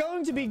 We are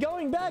going to be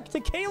going back to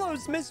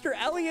Kalos, Mr.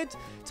 Elliot,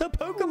 to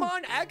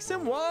Pokemon X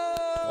and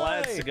Y.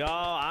 Let's go.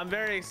 I'm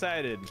very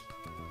excited.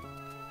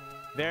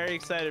 Very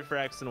excited for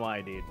X and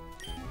Y, dude.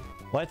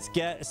 Let's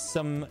get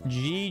some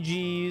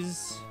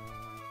GGs.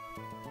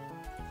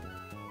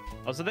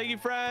 Also, thank you,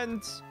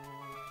 friends.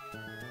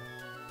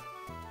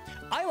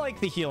 I like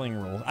the healing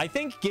rule. I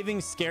think giving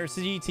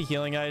scarcity to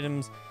healing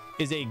items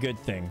is a good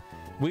thing.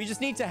 We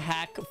just need to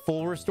hack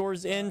full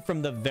restores in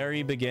from the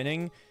very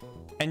beginning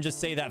and just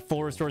say that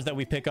full restores that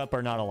we pick up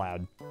are not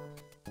allowed.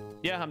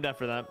 Yeah, I'm down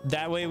for that.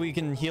 That way we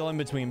can heal in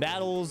between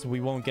battles.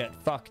 We won't get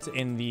fucked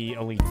in the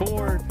Elite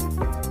Four.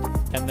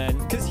 And then,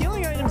 because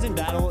healing items in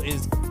battle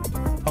is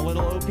a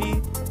little OP,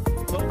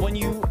 but when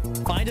you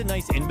find a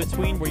nice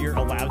in-between where you're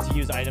allowed to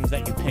use items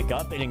that you pick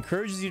up, it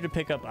encourages you to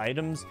pick up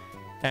items.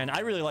 And I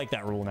really like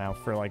that rule now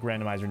for like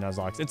randomizer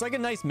Nuzlocks. It's like a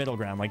nice middle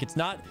ground. Like it's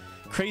not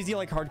crazy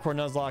like hardcore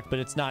Nuzlocke, but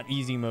it's not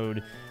easy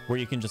mode where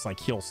you can just like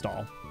heal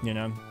stall, you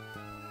know?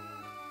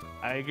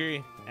 I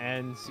agree.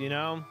 And you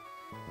know,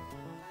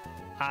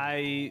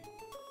 I'm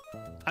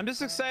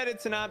just excited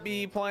to not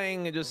be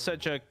playing just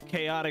such a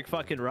chaotic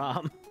fucking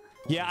ROM.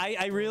 Yeah,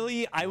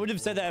 I would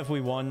have said that if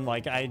we won.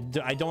 Like I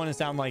don't want to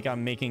sound like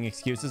I'm making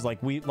excuses.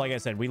 Like I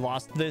said, we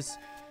lost this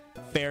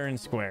fair and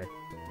square.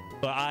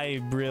 But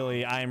I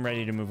am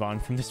ready to move on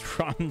from this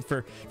ROM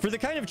for the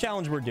kind of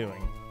challenge we're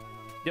doing.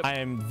 Yep. I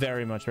am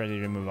very much ready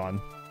to move on.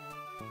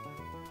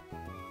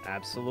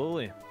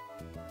 Absolutely.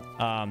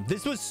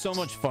 This was so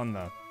much fun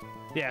though.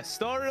 Yeah,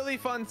 still a really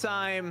fun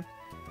time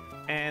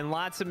and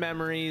lots of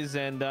memories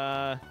and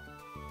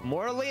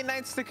more late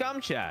nights to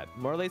come, chat.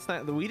 More late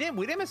nights. We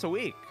didn't miss a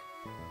week.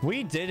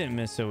 We didn't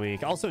miss a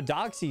week. Also,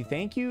 Doxy,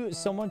 thank you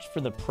so much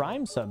for the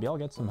Prime sub. Y'all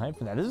get some hype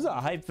for that. This is a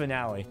hype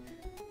finale.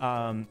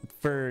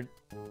 For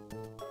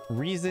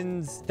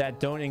reasons that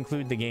don't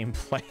include the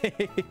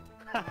gameplay.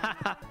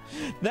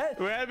 We're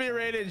gonna be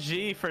rated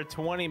G for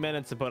 20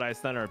 minutes to put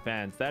ice on our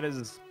pants. That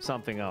is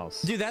something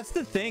else, dude. That's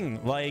the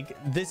thing. Like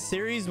this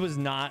series was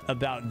not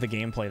about the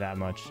gameplay that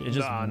much. It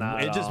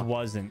just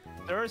wasn't.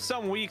 There are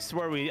some weeks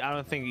where I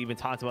don't think even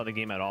talked about the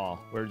game at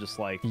all. We're just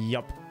like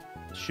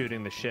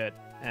shooting the shit,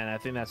 and I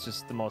think that's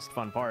just the most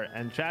fun part.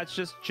 And chat's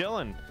just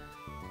chilling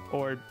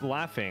or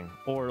laughing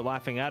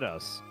at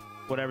us,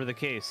 whatever the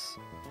case.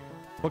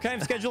 What kind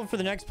of schedule for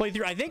the next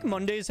playthrough? I think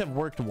Mondays have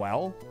worked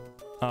well.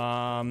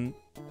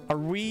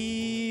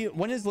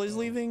 When is Liz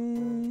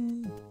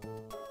leaving?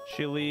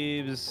 She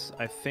leaves,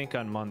 I think,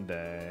 on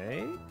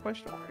Monday.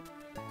 Question mark.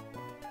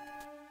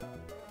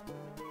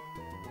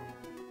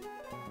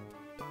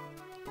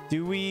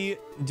 Do we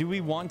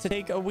want to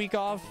take a week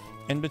off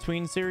in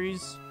between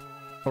series?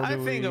 Or I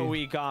think a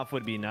week off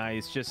would be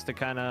nice, just to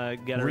kind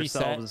of get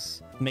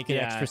ourselves, make it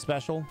extra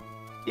special.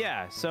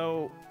 Yeah,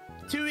 so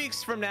 2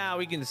 weeks from now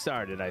we can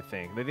start it. I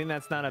think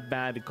that's not a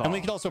bad call. And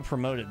we could also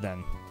promote it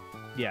then.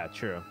 Yeah,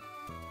 true.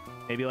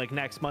 Maybe like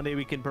next Monday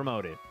we can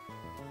promote it.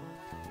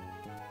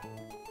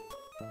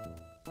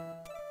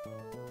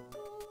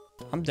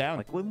 I'm down.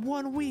 Like in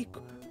 1 week,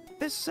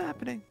 this is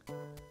happening.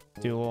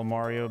 Do a little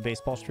Mario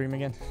baseball stream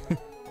again.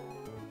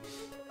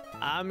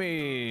 I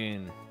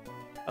mean,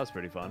 that was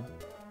pretty fun.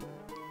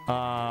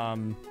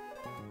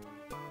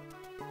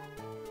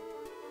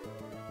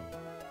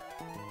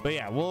 But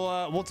yeah,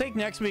 we'll take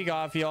next week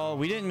off, y'all.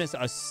 We didn't miss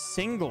a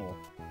single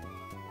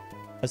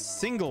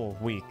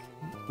week,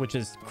 which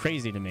is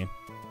crazy to me.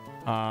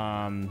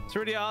 It's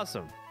pretty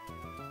awesome.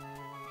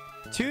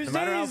 Tuesdays, no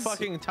matter how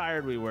fucking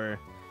tired we were,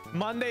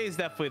 Monday is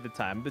definitely the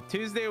time. But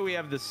Tuesday we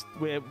have the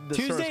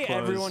Tuesday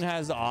everyone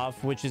has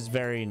off, which is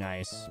very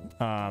nice.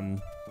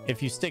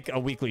 If you stick a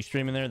weekly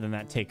stream in there, then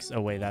that takes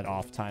away that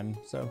off time.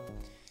 So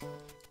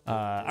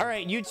all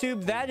right,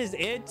 YouTube, that is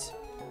it.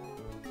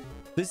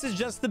 This is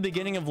just the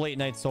beginning of Late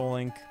Night Soul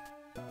Link.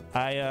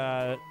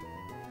 I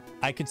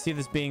could see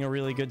this being a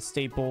really good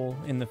staple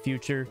in the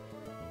future.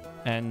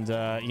 And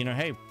you know,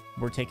 hey,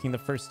 we're taking the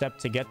first step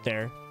to get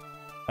there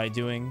by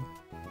doing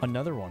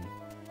another one.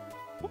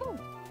 Woo.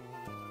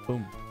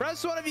 Boom.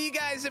 Press one of you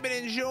guys have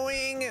been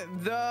enjoying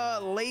the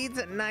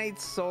Late Night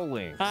Soul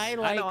Link. I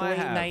like Late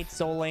Night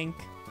Soul Link.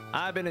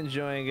 I've been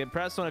enjoying it.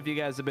 Press one if you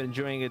guys have been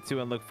enjoying it too,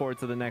 and look forward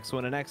to the next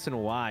one. An X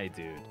and Y,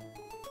 dude.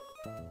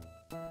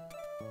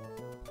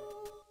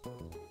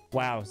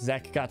 Wow,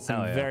 Zach got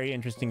some very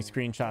interesting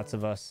screenshots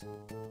of us.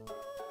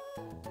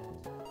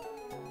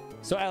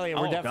 So Elliot,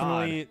 we're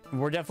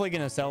definitely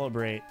gonna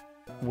celebrate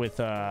with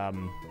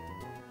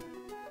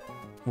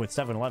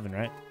 7-Eleven,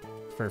 right?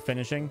 For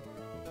finishing.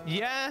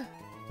 Yeah.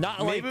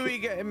 Not maybe like we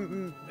get.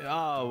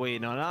 Oh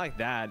wait, no, not like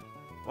that.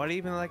 Why do you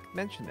even like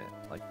mention it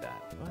like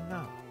that? Oh,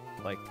 no.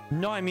 Like.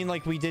 No, I mean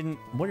like we didn't.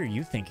 What are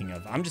you thinking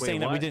of? I'm just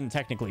saying that we didn't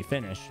technically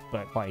finish,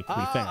 but like we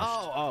finished.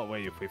 Oh,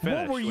 wait, if we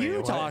finished. What were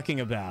you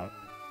talking about?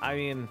 I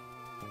mean,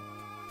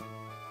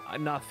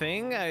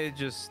 nothing. I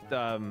just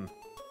I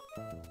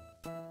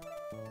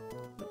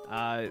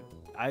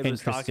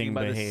was talking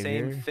about the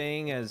same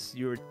thing as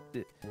you were.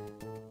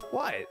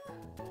 What?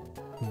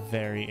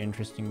 Very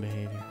interesting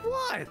behavior.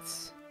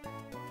 What?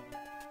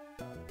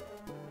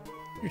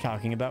 You're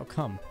talking about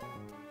cum.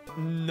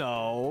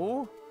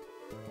 No.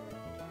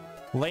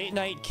 Late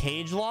night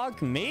cage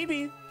lock?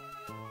 Maybe.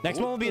 Next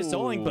one will be a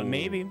Soul Link, but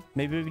maybe.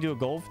 Maybe we can do a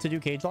goal to do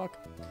cage lock.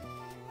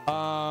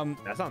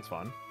 That sounds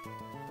fun.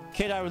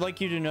 Kid, I would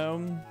like you to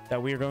know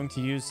that we are going to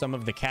use some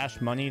of the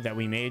cash money that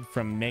we made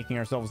from making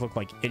ourselves look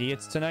like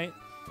idiots tonight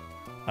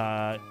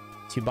to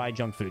buy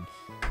junk food.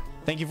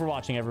 Thank you for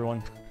watching,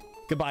 everyone.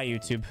 Goodbye,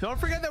 YouTube. Don't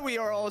forget that we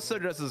are also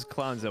dressed as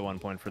clowns at one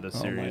point for this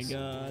series. Oh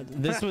my god.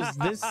 This was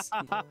this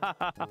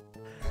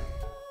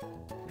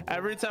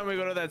Every time we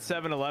go to that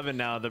 7-Eleven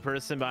now, the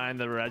person behind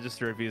the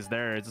register, if he's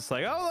there, it's just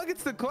like, oh, look,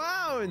 it's the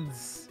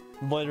clowns.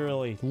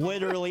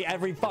 Literally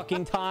every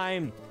fucking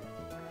time.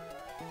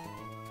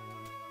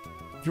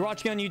 If you're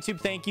watching on YouTube,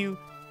 thank you.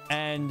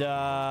 And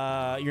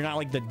you're not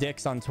like the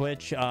dicks on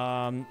Twitch.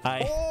 Sorry,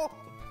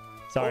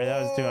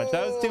 that was too much.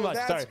 That was too much.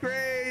 That's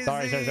crazy.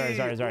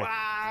 Sorry.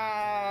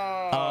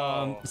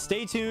 Wow.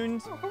 Stay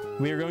tuned.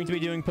 We are going to be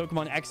doing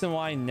Pokemon X and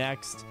Y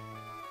next.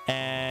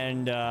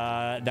 And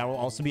that will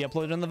also be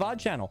uploaded on the VOD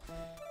channel.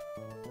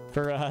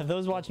 For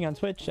those watching on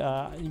Twitch, you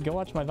can go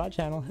watch my VOD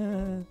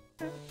channel.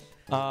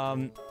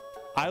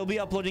 I will be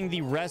uploading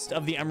the rest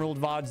of the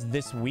Emerald VODs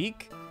this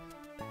week.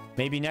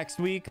 Maybe next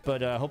week,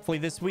 but hopefully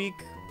this week.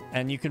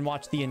 And you can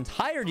watch the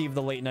entirety of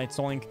the Late Night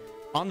Soul Link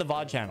on the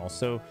VOD channel.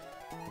 So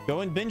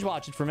go and binge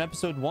watch it from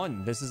episode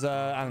 1. This is,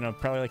 I don't know,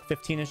 probably like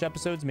 15-ish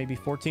episodes, maybe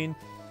 14.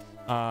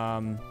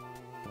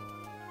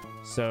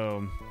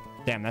 So,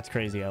 damn, that's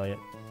crazy, Elliot.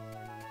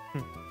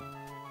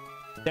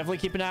 Definitely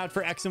keep an eye out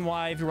for X and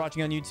Y if you're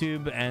watching on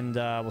YouTube. And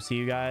we'll see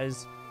you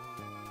guys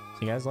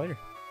later.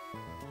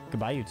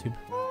 Goodbye, YouTube.